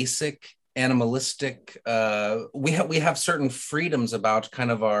basic animalistic, we have certain freedoms about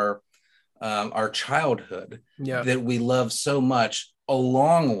kind of our childhood that we love so much,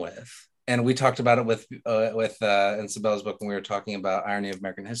 along with, and we talked about it with in Sabella's book when we were talking about irony of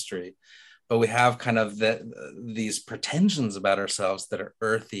American history, but we have kind of these pretensions about ourselves that are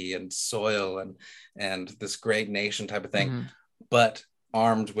earthy and soil and this great nation type of thing, but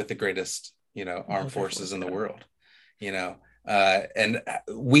armed with the greatest, armed forces in the world, and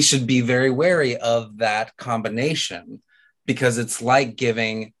we should be very wary of that combination, because it's like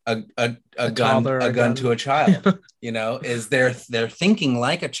giving a gun to a child. Is they're thinking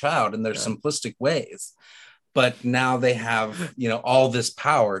like a child in their simplistic ways, but now they have all this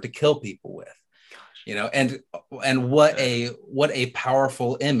power to kill people with. And what a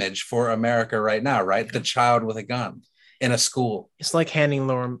powerful image for America right now, right? The child with a gun in a school. It's like handing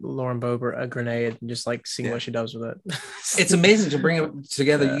Lauren Boebert a grenade and just like seeing what she does with it. It's amazing to bring it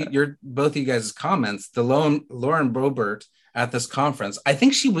together. Both of you guys' comments. The Lauren Boebert at this conference, I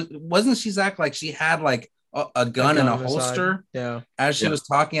think wasn't she, Zach, like she had like a gun in a holster as she was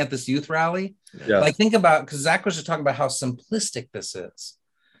talking at this youth rally. Like, think about, because Zach was just talking about how simplistic this is,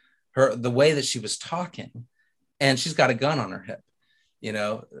 the way that she was talking, and she's got a gun on her hip.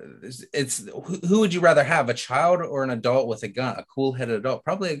 It's who would you rather have, a child or an adult with a gun? A cool-headed adult,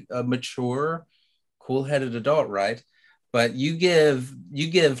 probably a mature, cool-headed adult, right? But you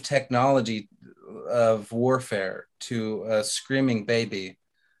give technology of warfare to a screaming baby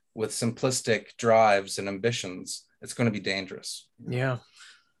with simplistic drives and ambitions, it's going to be dangerous. Yeah.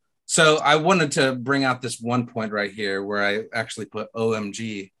 So I wanted to bring out this one point right here where I actually put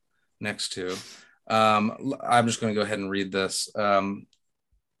OMG next to. I'm just going to go ahead and read this.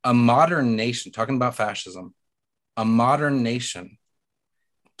 A modern nation, talking about fascism, a modern nation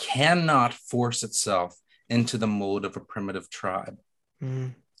cannot force itself into the mold of a primitive tribe.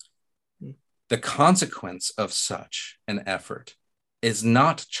 The consequence of such an effort is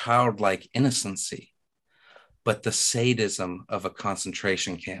not childlike innocency, but the sadism of a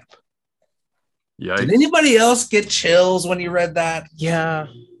concentration camp. Yikes. Did anybody else get chills when you read that? Yeah.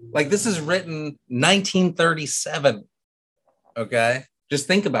 Like, this is written 1937. Okay. Just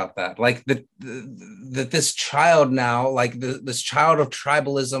think about that. Like that this child now, like this child of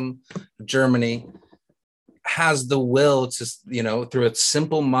tribalism, Germany, has the will to, through its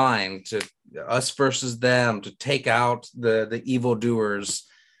simple mind, to us versus them, to take out the evildoers,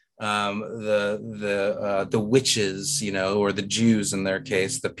 the witches, or the Jews in their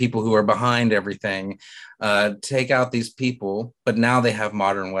case, the people who are behind everything, take out these people. But now they have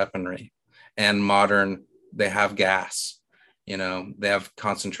modern weaponry and they have gas, they have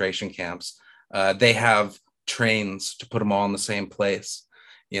concentration camps, they have trains to put them all in the same place.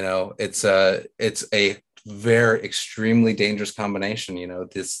 It's a very extremely dangerous combination,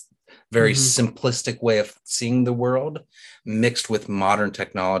 this very simplistic way of seeing the world mixed with modern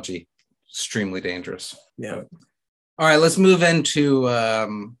technology, extremely dangerous. Yeah. All right, let's move into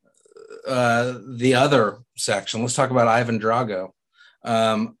the other section. Let's talk about Ivan Drago.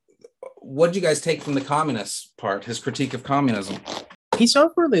 What did you guys take from the communist part, his critique of communism? He's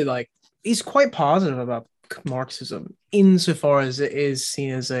not really he's quite positive about Marxism insofar as it is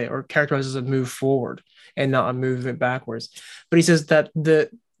seen as or characterized as a move forward and not a movement backwards. But he says that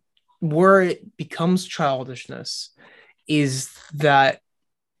where it becomes childishness is that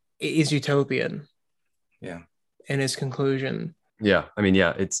it is utopian. Yeah. In his conclusion. Yeah. I mean,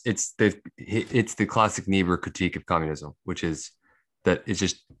 yeah, it's the classic Niebuhr critique of communism, which is that it's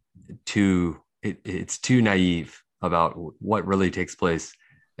just it's too naive about what really takes place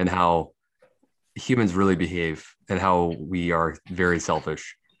and how humans really behave and how we are very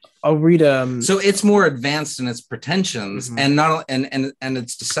selfish. I'll read so it's more advanced in its pretensions and not and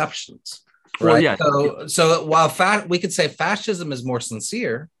its deceptions, right? Well, yeah. So while we could say fascism is more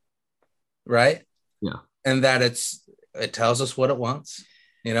sincere, right? Yeah. And that it tells us what it wants,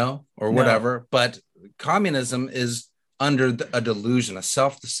 or whatever. But communism is under a delusion, a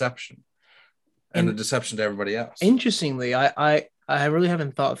self-deception, and a deception to everybody else. Interestingly, I really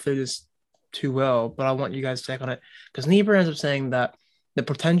haven't thought through this too well, but I want you guys to take on it, because Niebuhr ends up saying that the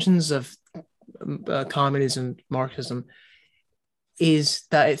pretensions of communism, Marxism, is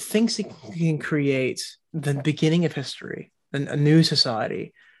that it thinks it can create the beginning of history, a new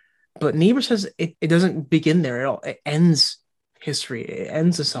society. But Niebuhr says it doesn't begin there at all. It ends history. It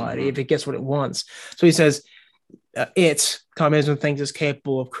ends society if it gets what it wants. So he says communism thinks is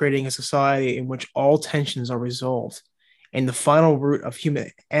capable of creating a society in which all tensions are resolved and the final root of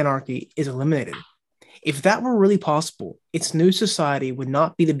human anarchy is eliminated. If that were really possible, its new society would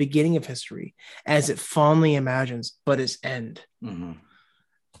not be the beginning of history, as it fondly imagines, but its end.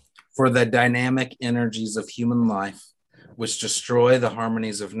 For the dynamic energies of human life, which destroy the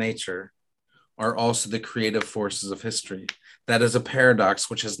harmonies of nature, are also the creative forces of history. That is a paradox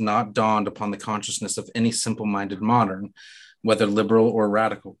which has not dawned upon the consciousness of any simple-minded modern, whether liberal or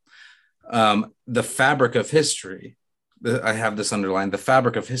radical. The fabric of history, I have this underlined, the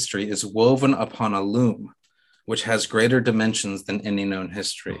fabric of history is woven upon a loom, which has greater dimensions than any known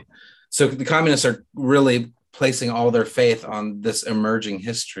history. So the communists are really placing all their faith on this emerging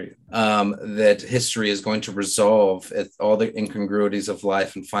history, that history is going to resolve all the incongruities of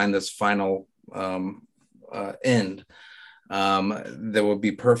life and find this final end that will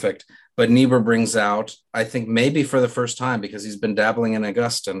be perfect. But Niebuhr brings out, I think maybe for the first time, because he's been dabbling in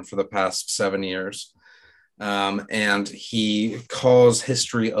Augustine for the past 7 years, and he calls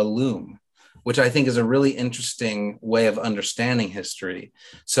history a loom, which I think is a really interesting way of understanding history.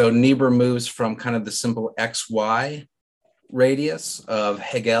 So Niebuhr moves from kind of the simple XY radius of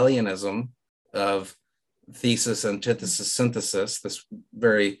Hegelianism, of thesis, antithesis, synthesis, this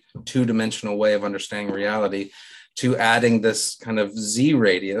very two-dimensional way of understanding reality, to adding this kind of Z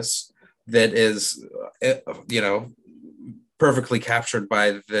radius that is, perfectly captured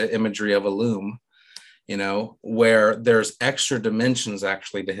by the imagery of a loom, where there's extra dimensions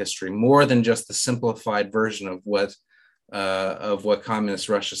actually to history, more than just the simplified version of what communist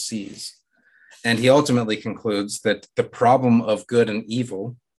Russia sees. And he ultimately concludes that the problem of good and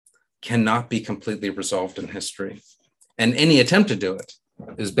evil cannot be completely resolved in history. And any attempt to do it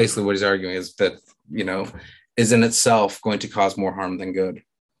is basically what he's arguing, is that, is in itself going to cause more harm than good.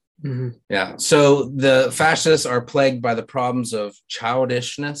 Mm-hmm. Yeah. So the fascists are plagued by the problems of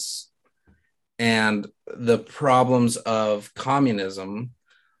childishness, and the problems of communism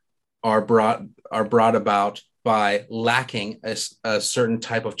are brought about by lacking a certain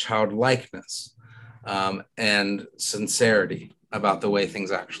type of childlikeness and sincerity about the way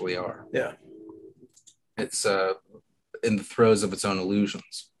things actually are. Yeah. It's in the throes of its own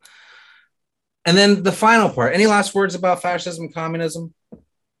illusions. And then the final part, any last words about fascism and communism?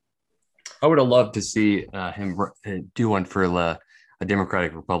 I would have loved to see him do one for a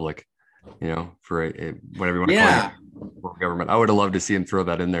democratic republic, for whatever you want to call it, government. I would have loved to see him throw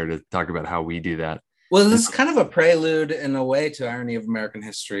that in there to talk about how we do that. Well, this is kind of a prelude in a way to irony of American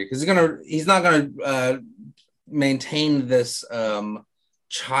history, because he's not going to maintain this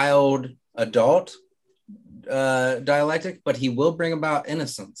child adult dialectic, but he will bring about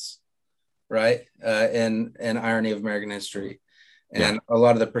innocence, right? In irony of American history. And a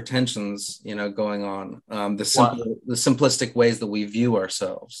lot of the pretensions, going on, the simplistic ways that we view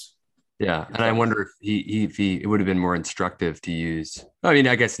ourselves. Yeah, and I wonder if it would have been more instructive to use. I mean,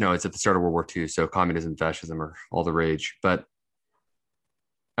 I guess no, it's at the start of World War II, so communism, fascism are all the rage. But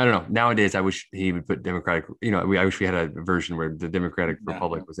I don't know. Nowadays, I wish he would put democratic. I wish we had a version where the Democratic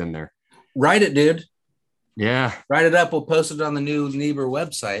Republic was in there. Write it, dude. Yeah, write it up. We'll post it on the new Niebuhr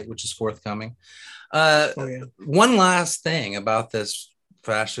website, which is forthcoming. One last thing about this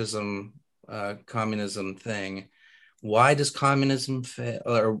fascism, communism thing. Why does communism fail,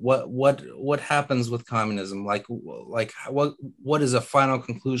 or what happens with communism? Like what is a final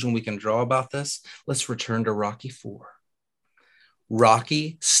conclusion we can draw about this? Let's return to Rocky IV.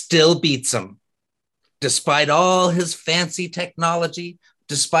 Rocky still beats him, despite all his fancy technology,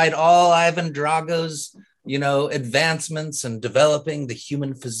 despite all Ivan Drago's advancements and developing the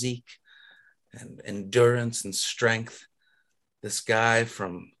human physique and endurance and strength. This guy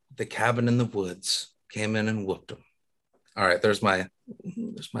from the cabin in the woods came in and whooped him. All right, there's my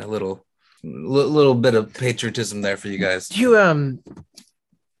little bit of patriotism there for you guys. You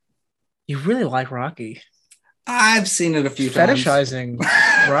really like Rocky. I've seen it a few times. Fetishizing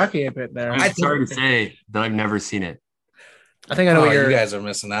Rocky a bit there. I'm sorry to say that I've never seen it. I think I know what you guys are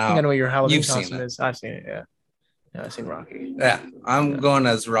missing out. I think I know what your Halloween You've costume is. I've seen it. Yeah, I've seen Rocky. Yeah, I'm going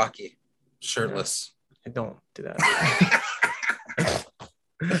as Rocky, shirtless. Yeah. Don't do that.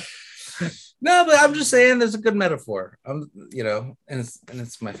 No, but I'm just saying there's a good metaphor. And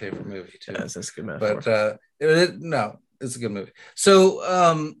it's my favorite movie too. That's a good metaphor. But it's a good movie.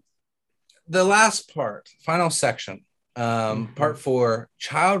 So the last part, final section, part 4,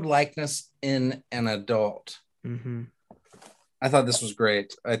 childlikeness in an adult. Mm-hmm. I thought this was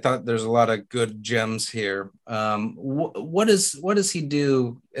great. I thought there's a lot of good gems here. What does he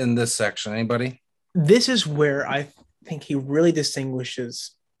do in this section? Anybody? This is where I think he really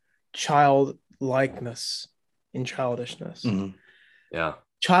distinguishes childlikeness in childishness. Mm-hmm. Yeah.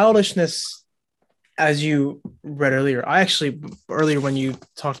 Childishness, as you read earlier, earlier when you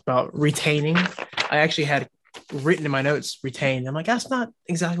talked about retaining, I actually had written in my notes, retain. I'm like, that's not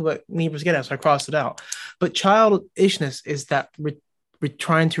exactly what Niebuhr's getting at, so I crossed it out. But childishness is that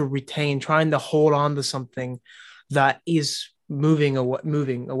trying to retain, trying to hold on to something that is moving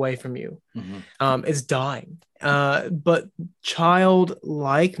away from you. Mm-hmm. It's dying. But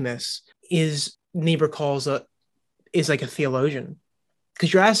childlikeness is, Niebuhr calls is like a theologian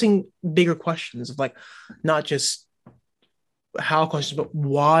because you're asking bigger questions of like not just how questions, but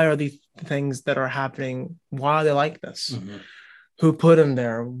why are these things that are happening? Why are they like this? Mm-hmm. Who put them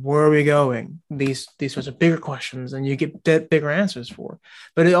there? Where are we going? These sorts of bigger questions, and you get bigger answers for.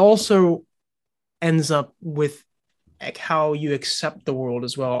 But it also ends up with like how you accept the world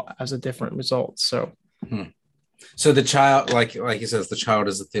as well as a different result. So, so the child, like he says, the child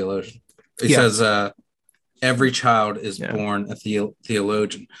is a theologian. He says, every child is born a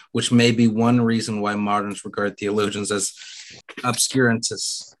theologian, which may be one reason why moderns regard theologians as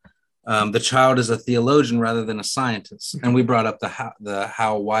obscurantists. The child is a theologian rather than a scientist. And we brought up the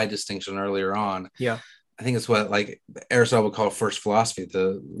how-why distinction earlier on. Yeah. I think it's what like Aristotle would call first philosophy.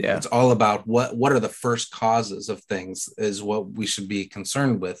 It's all about what are the first causes of things is what we should be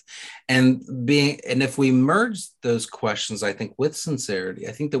concerned with. And if we merge those questions, I think with sincerity,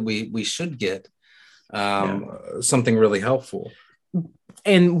 I think that we should get something really helpful.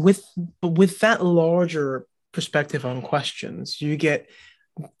 And with that larger perspective on questions, you get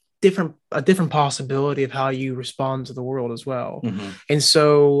a different possibility of how you respond to the world as well. Mm-hmm. And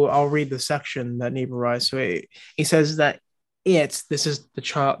so I'll read the section that Niebuhr writes. So he says that this is the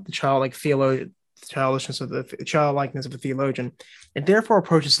childlike theologian, childishness of the childlikeness of a theologian, and therefore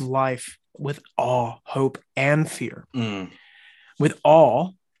approaches life with awe, hope, and fear. With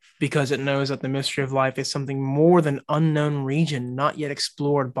awe, because it knows that the mystery of life is something more than unknown region not yet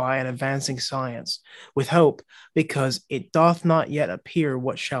explored by an advancing science. With hope, because it doth not yet appear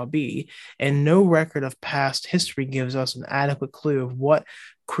what shall be, and no record of past history gives us an adequate clue of what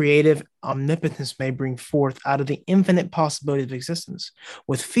creative omnipotence may bring forth out of the infinite possibilities of existence.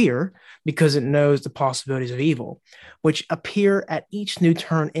 With fear, because it knows the possibilities of evil, which appear at each new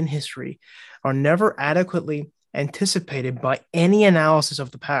turn in history, are never adequately anticipated by any analysis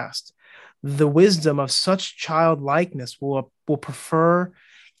of the past. The wisdom of such childlikeness will prefer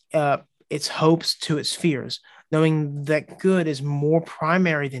its hopes to its fears, knowing that good is more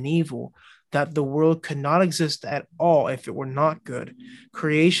primary than evil, that the world could not exist at all if it were not good.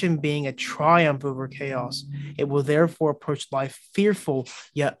 Creation being a triumph over chaos, it will therefore approach life fearful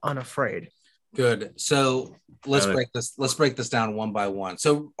yet unafraid. Good. So let's break this down one by one.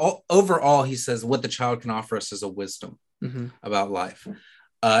 So overall, he says what the child can offer us is a wisdom about life.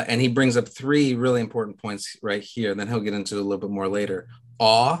 And he brings up three really important points right here. Then he'll get into it a little bit more later.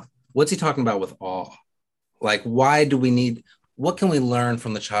 Awe. What's he talking about with awe? Like, what can we learn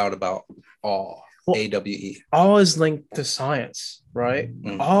from the child about awe? Well, AWE. Awe is linked to science, right?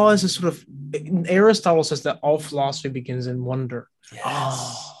 Awe is a sort of, Aristotle says that all philosophy begins in wonder.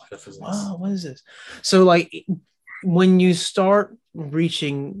 Yes. Wow, what is this? So like when you start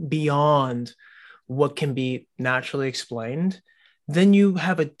reaching beyond what can be naturally explained, then you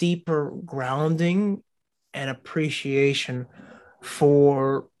have a deeper grounding and appreciation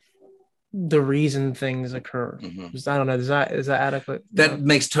for the reason things occur. I don't know. Is that adequate? That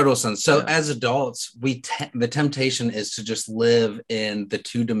makes total sense. So as adults, the temptation is to just live in the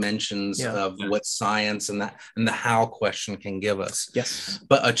two dimensions of what science and the how question can give us. Yes.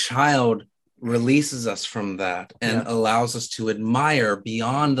 But a child releases us from that and allows us to admire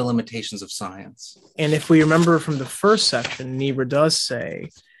beyond the limitations of science. And if we remember from the first section, Niebuhr does say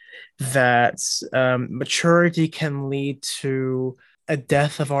that maturity can lead to a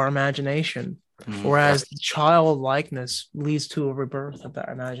death of our imagination, whereas the childlikeness leads to a rebirth of that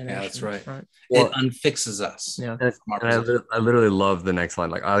imagination. Yeah, that's right. Well, it unfixes us. Yeah, and I literally love the next line.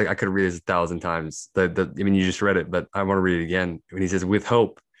 Like I could read this 1,000 times. I mean, you just read it, but I want to read it again. When he says, "With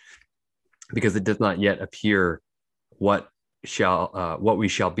hope, because it does not yet appear what we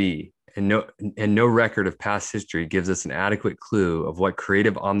shall be, and no record of past history gives us an adequate clue of what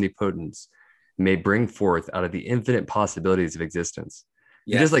creative omnipotence may bring forth out of the infinite possibilities of existence."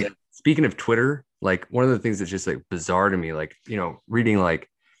 Just like speaking of Twitter, like one of the things that's just like bizarre to me, like, you know, reading like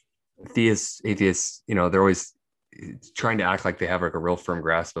theists, atheists, you know, they're always trying to act like they have like a real firm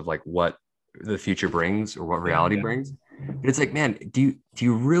grasp of like what the future brings or what reality brings. But it's like, man, do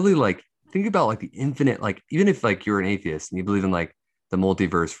you really like think about like the infinite, like even if like you're an atheist and you believe in like the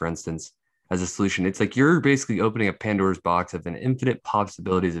multiverse, for instance, as a solution, it's like you're basically opening a Pandora's box of an infinite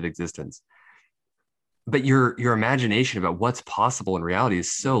possibilities of existence. But your imagination about what's possible in reality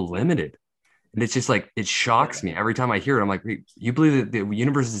is so limited. And it's just like, it shocks me every time I hear it. I'm like, you believe that the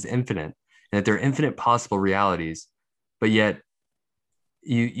universe is infinite and that there are infinite possible realities, but yet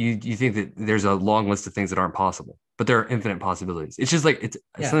you think that there's a long list of things that aren't possible, but there are infinite possibilities. It's just like, it's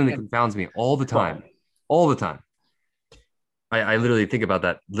something that confounds me all the time. I literally think about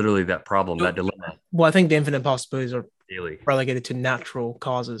that problem, that dilemma. Well, I think the infinite possibilities daily. relegated to natural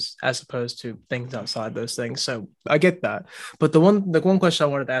causes as opposed to things outside those things. So I get that. But the one question I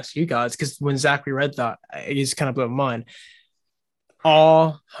wanted to ask you guys, because when Zachary read that, it just kind of blew my mind.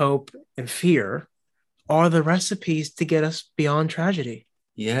 Awe, hope, and fear are the recipes to get us beyond tragedy.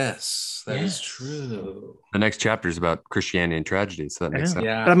 Yes, that is Yes. true. The next chapter is about Christianity and tragedy, so that makes sense.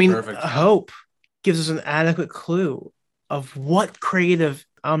 Yeah, But I mean, perfect. hope gives us an adequate clue of what creative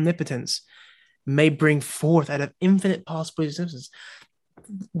omnipotence may bring forth out of infinite possibilities.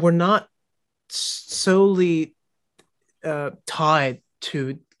 We're not solely tied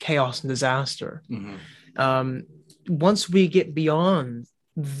to chaos and disaster. Mhm. Once we get beyond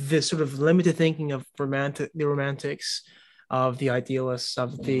this sort of limited thinking of the romantics, of the idealists,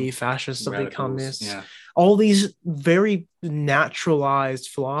 of the fascists, of the Radicals, communists, yeah. all these very naturalized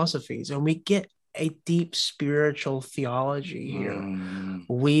philosophies, and we get a deep spiritual theology here. Mm.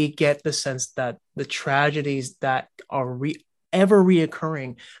 We get the sense that the tragedies that are ever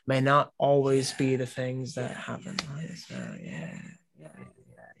reoccurring may not always be the things that happen.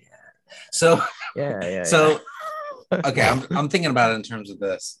 So Yeah. okay, I'm thinking about it in terms of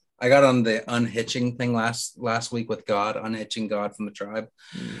this. I got on the unhitching thing last week with God, unhitching God from the tribe.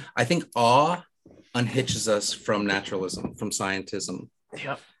 I think awe unhitches us from naturalism, from scientism.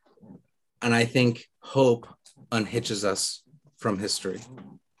 Yep. And I think hope unhitches us from history.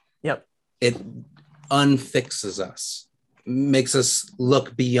 Yep. It unfixes us, makes us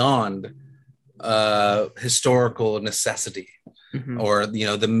look beyond historical necessity, or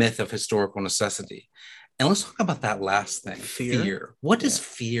the myth of historical necessity. And let's talk about that last thing, fear. What does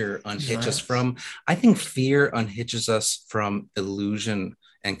fear unhitch us from? I think fear unhitches us from illusion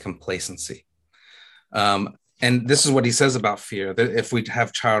and complacency. And this is what he says about fear, that if we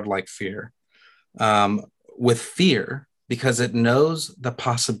have childlike fear, with fear, because it knows the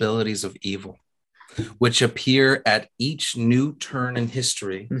possibilities of evil, which appear at each new turn in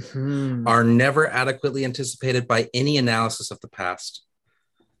history, are never adequately anticipated by any analysis of the past.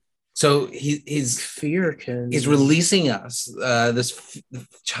 So he's releasing us. This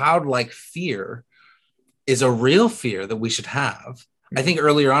childlike fear is a real fear that we should have. I think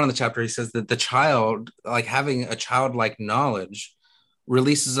earlier on in the chapter, he says that the child, like having a childlike knowledge,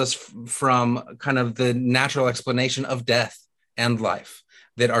 releases us from kind of the natural explanation of death and life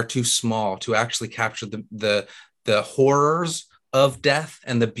that are too small to actually capture the horrors of death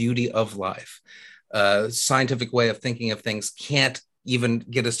and the beauty of life. Scientific way of thinking of things can't even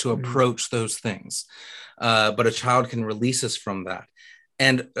get us to approach those things. But a child can release us from that.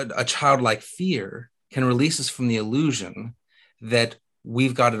 And a childlike fear can release us from the illusion that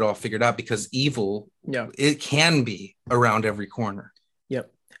we've got it all figured out, because evil, it can be around every corner.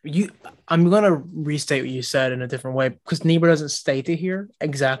 Yep. I'm going to restate what you said in a different way, because Niebuhr doesn't state it here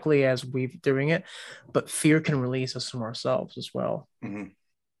exactly as we're doing it, but fear can release us from ourselves as well,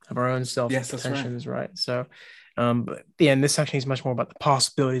 of our own self-intentions, right? So, but yeah, and this section is much more about the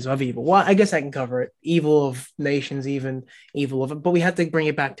possibilities of evil. Well, I guess I can cover it. Evil of nations, even evil of it, but we have to bring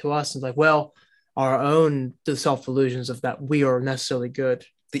it back to us and like, well, the self-illusions of that we are necessarily good.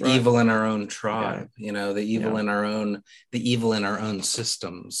 The evil in our own tribe, the evil in our own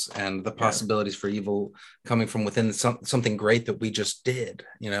systems, and the possibilities for evil coming from within something great that we just did,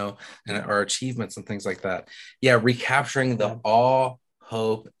 and our achievements and things like that. Yeah, recapturing the awe,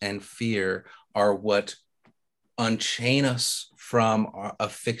 hope, and fear are what unchain us from a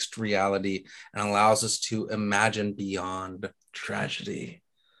fixed reality and allows us to imagine beyond tragedy.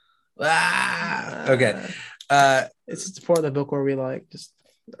 Okay. It's just part of the book where we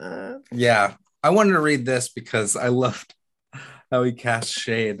yeah, I wanted to read this because I loved how he cast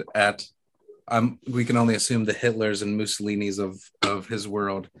shade at we can only assume the Hitlers and Mussolinis of his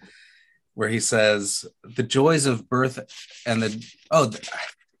world, where he says the joys of birth and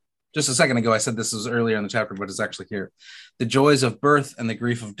just a second ago I said this was earlier in the chapter, but it's actually here. The joys of birth and the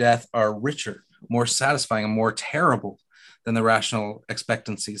grief of death are richer, more satisfying, and more terrible than the rational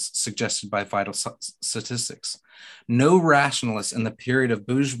expectancies suggested by vital statistics. No rationalist in the period of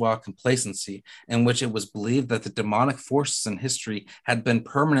bourgeois complacency, in which it was believed that the demonic forces in history had been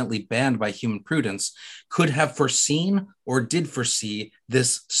permanently banned by human prudence, could have foreseen or did foresee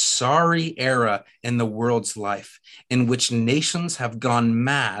this sorry era in the world's life, in which nations have gone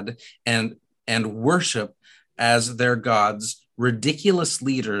mad and worship as their gods ridiculous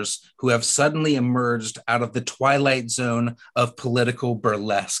leaders who have suddenly emerged out of the twilight zone of political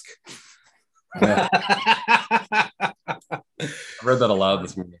burlesque. I read that aloud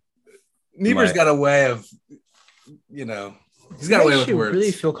this morning. Niebuhr's got a way of, he's got a way with words.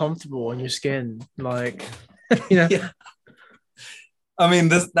 Really feel comfortable in your skin, like, Yeah. I mean,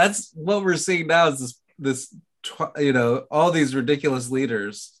 that's what we're seeing now is this all these ridiculous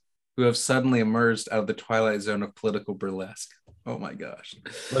leaders who have suddenly emerged out of the twilight zone of political burlesque. Oh my gosh.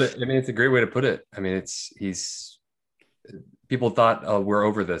 But it's a great way to put it. I mean, people thought, oh, we're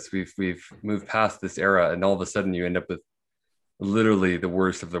over this. We've moved past this era, and all of a sudden you end up with literally the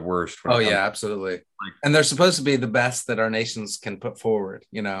worst of the worst. Oh yeah, absolutely. And they're supposed to be the best that our nations can put forward,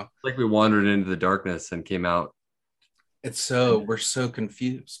 Like we wandered into the darkness and came out. We're so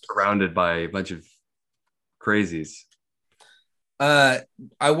confused. Surrounded by a bunch of crazies.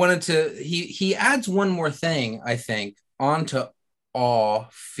 He adds one more thing, I think, onto awe,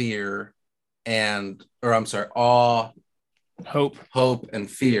 fear, awe, hope, and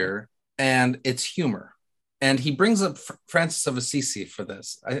fear, and it's humor. And he brings up Francis of Assisi for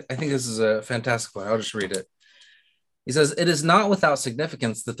this. I think this is a fantastic one. I'll just read it. He says, "It is not without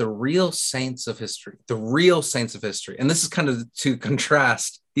significance that the real saints of history, and this is kind of to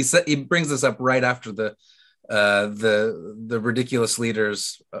contrast. He brings this up right after the ridiculous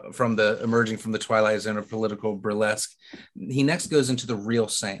leaders emerging from the twilight zone of political burlesque. He next goes into the real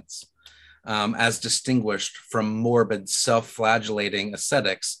saints, as distinguished from morbid, self-flagellating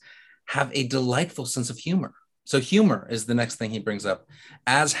ascetics, have a delightful sense of humor. So humor is the next thing he brings up,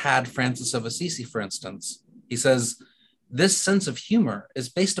 as had Francis of Assisi, for instance. He says, this sense of humor is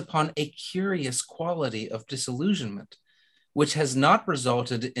based upon a curious quality of disillusionment, which has not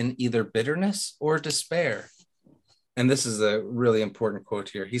resulted in either bitterness or despair." And this is a really important quote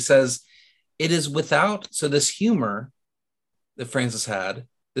here. He says, this humor that Francis had,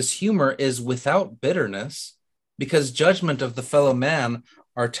 this humor is without bitterness, because judgment of the fellow man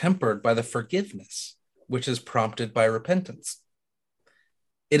are tempered by the forgiveness, which is prompted by repentance.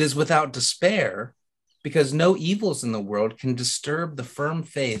 It is without despair, because no evils in the world can disturb the firm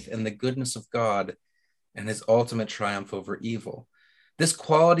faith in the goodness of God and his ultimate triumph over evil. This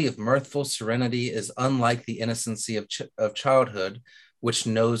quality of mirthful serenity is unlike the innocency of childhood, which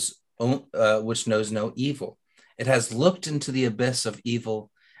knows no evil. It has looked into the abyss of evil,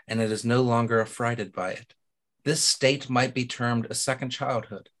 and it is no longer affrighted by it. This state might be termed a second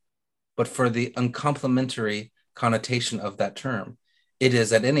childhood, but for the uncomplimentary connotation of that term, it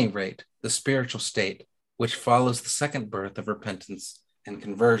is at any rate the spiritual state which follows the second birth of repentance and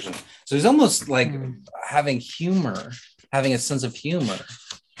conversion. So he's almost like having a sense of humor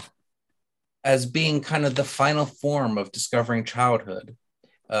as being kind of the final form of discovering childhood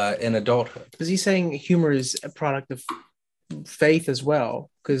in adulthood. Because he's saying humor is a product of faith as well,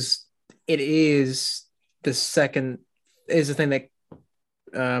 because it is the thing that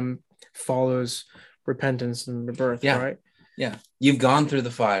follows repentance and rebirth, right? Yeah. You've gone through the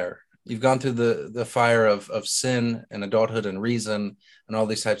fire. You've gone through the fire of sin and adulthood and reason and all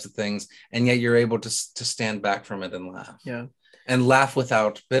these types of things, and yet you're able to stand back from it and laugh. Yeah. And laugh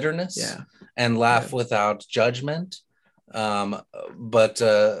without bitterness. Yeah. And laugh without judgment. But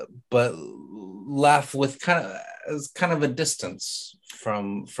laugh with kind of a distance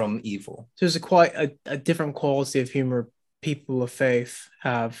from evil. So there's quite a different quality of humor people of faith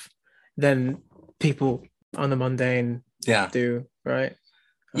have than people on the mundane do, right?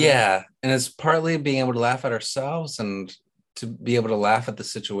 Yeah, and it's partly being able to laugh at ourselves and to be able to laugh at the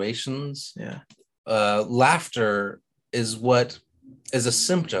situations. Yeah. Laughter is a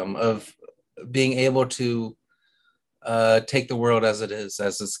symptom of being able to take the world as it is,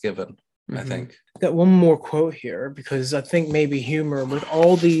 as it's given, I think. Got one more quote here, because I think maybe humor with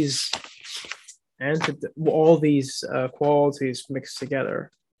all these qualities mixed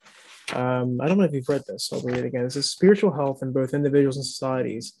together. I don't know if you've read this. I'll read it again. It says, spiritual health in both individuals and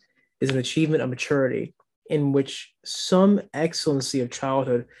societies is an achievement of maturity in which some excellency of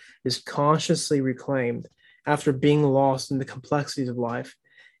childhood is consciously reclaimed after being lost in the complexities of life.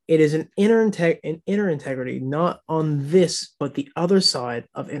 It is an inner integrity, not on this, but the other side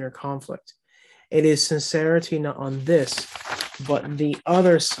of inner conflict. It is sincerity, not on this, but the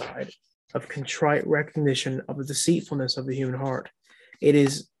other side of contrite recognition of the deceitfulness of the human heart. It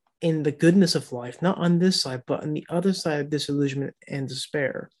is in the goodness of life, not on this side, but on the other side of disillusionment and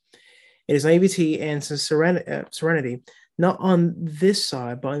despair. It is naivety and serenity, not on this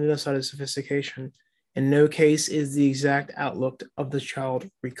side, but on the other side of sophistication. In no case is the exact outlook of the child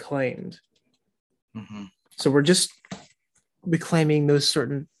reclaimed. So we're just reclaiming those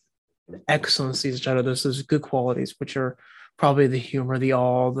certain excellencies out of those good qualities, which are probably the humor, the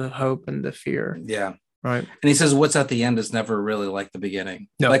awe, the hope, and the fear. Yeah. Right. And he says what's at the end is never really like the beginning.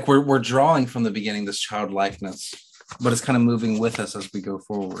 No. Like we're drawing from the beginning this childlikeness, but it's kind of moving with us as we go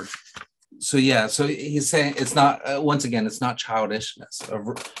forward. So he's saying it's not it's not childishness, of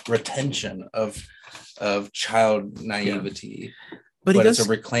retention of child naivety. but it's a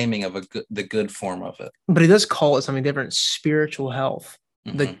reclaiming of the good form of it. But he does call it something different: spiritual health.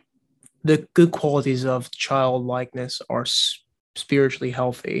 Mm-hmm. The good qualities of childlikeness are spiritually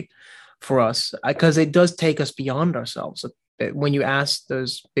healthy for us, because it does take us beyond ourselves when you ask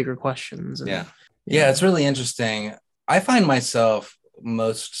those bigger questions. Yeah, it's really interesting. I find myself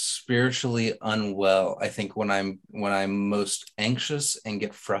most spiritually unwell, I think, when I'm most anxious and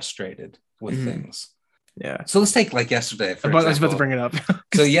get frustrated with things. Yeah. So let's take like yesterday, for example. I was about to bring it up.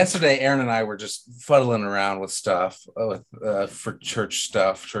 So yesterday, Aaron and I were just fuddling around with stuff for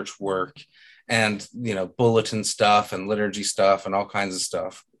church work, and bulletin stuff and liturgy stuff and all kinds of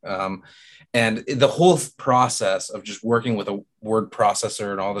stuff. And the whole process of just working with a word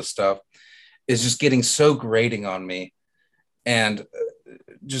processor and all this stuff is just getting so grating on me, and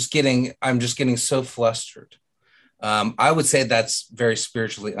I'm just getting so flustered. I would say that's very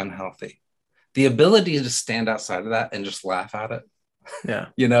spiritually unhealthy. The ability to stand outside of that and just laugh at it. Yeah.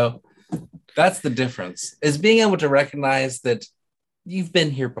 That's the difference, is being able to recognize that you've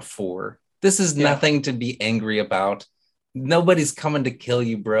been here before. This is nothing to be angry about. Nobody's coming to kill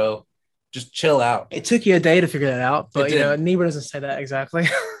you, bro. Just chill out. It took you a day to figure that out, but Niebuhr doesn't say that exactly.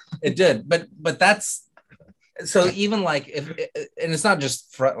 It did, but that's so even like and it's not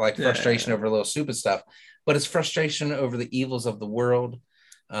just frustration over little stupid stuff, but it's frustration over the evils of the world,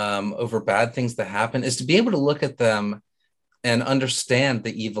 over bad things that happen, is to be able to look at them and understand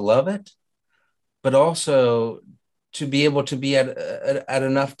the evil of it, but also to be able to be at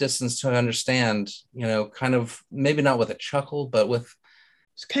enough distance to understand, kind of maybe not with a chuckle, but with.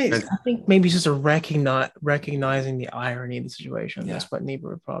 Okay, I think maybe it's just recognizing the irony of the situation. Yeah. That's what Niebuhr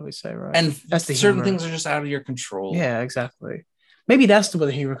would probably say, right? And that's the certain humor. Things are just out of your control. Yeah, exactly. Maybe that's where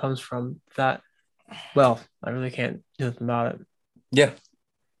the humor comes from. That, well, I really can't do anything about it.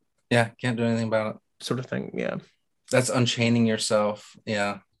 Yeah, can't do anything about it. Sort of thing, yeah. That's unchaining yourself.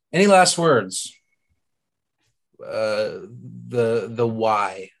 Yeah. Any last words? The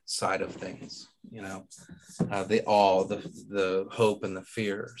why side of things, the awe, the hope, and the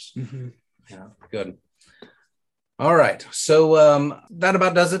fears. Mm-hmm. Yeah, good. All right, so that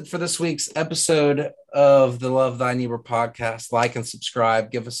about does it for this week's episode of the Love Thy Neighbor podcast. Like and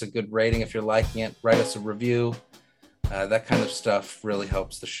subscribe. Give us a good rating if you're liking it. Write us a review. That kind of stuff really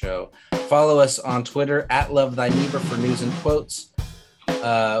helps the show. Follow us on Twitter at Love Thy Neighbor for news and quotes.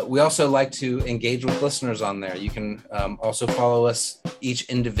 We also like to engage with listeners on there. You can also follow us each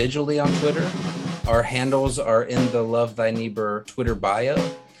individually on Twitter. Our handles are in the Love Thy Neighbor Twitter bio.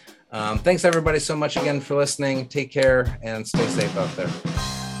 Thanks everybody so much again for listening. Take care and stay safe out there.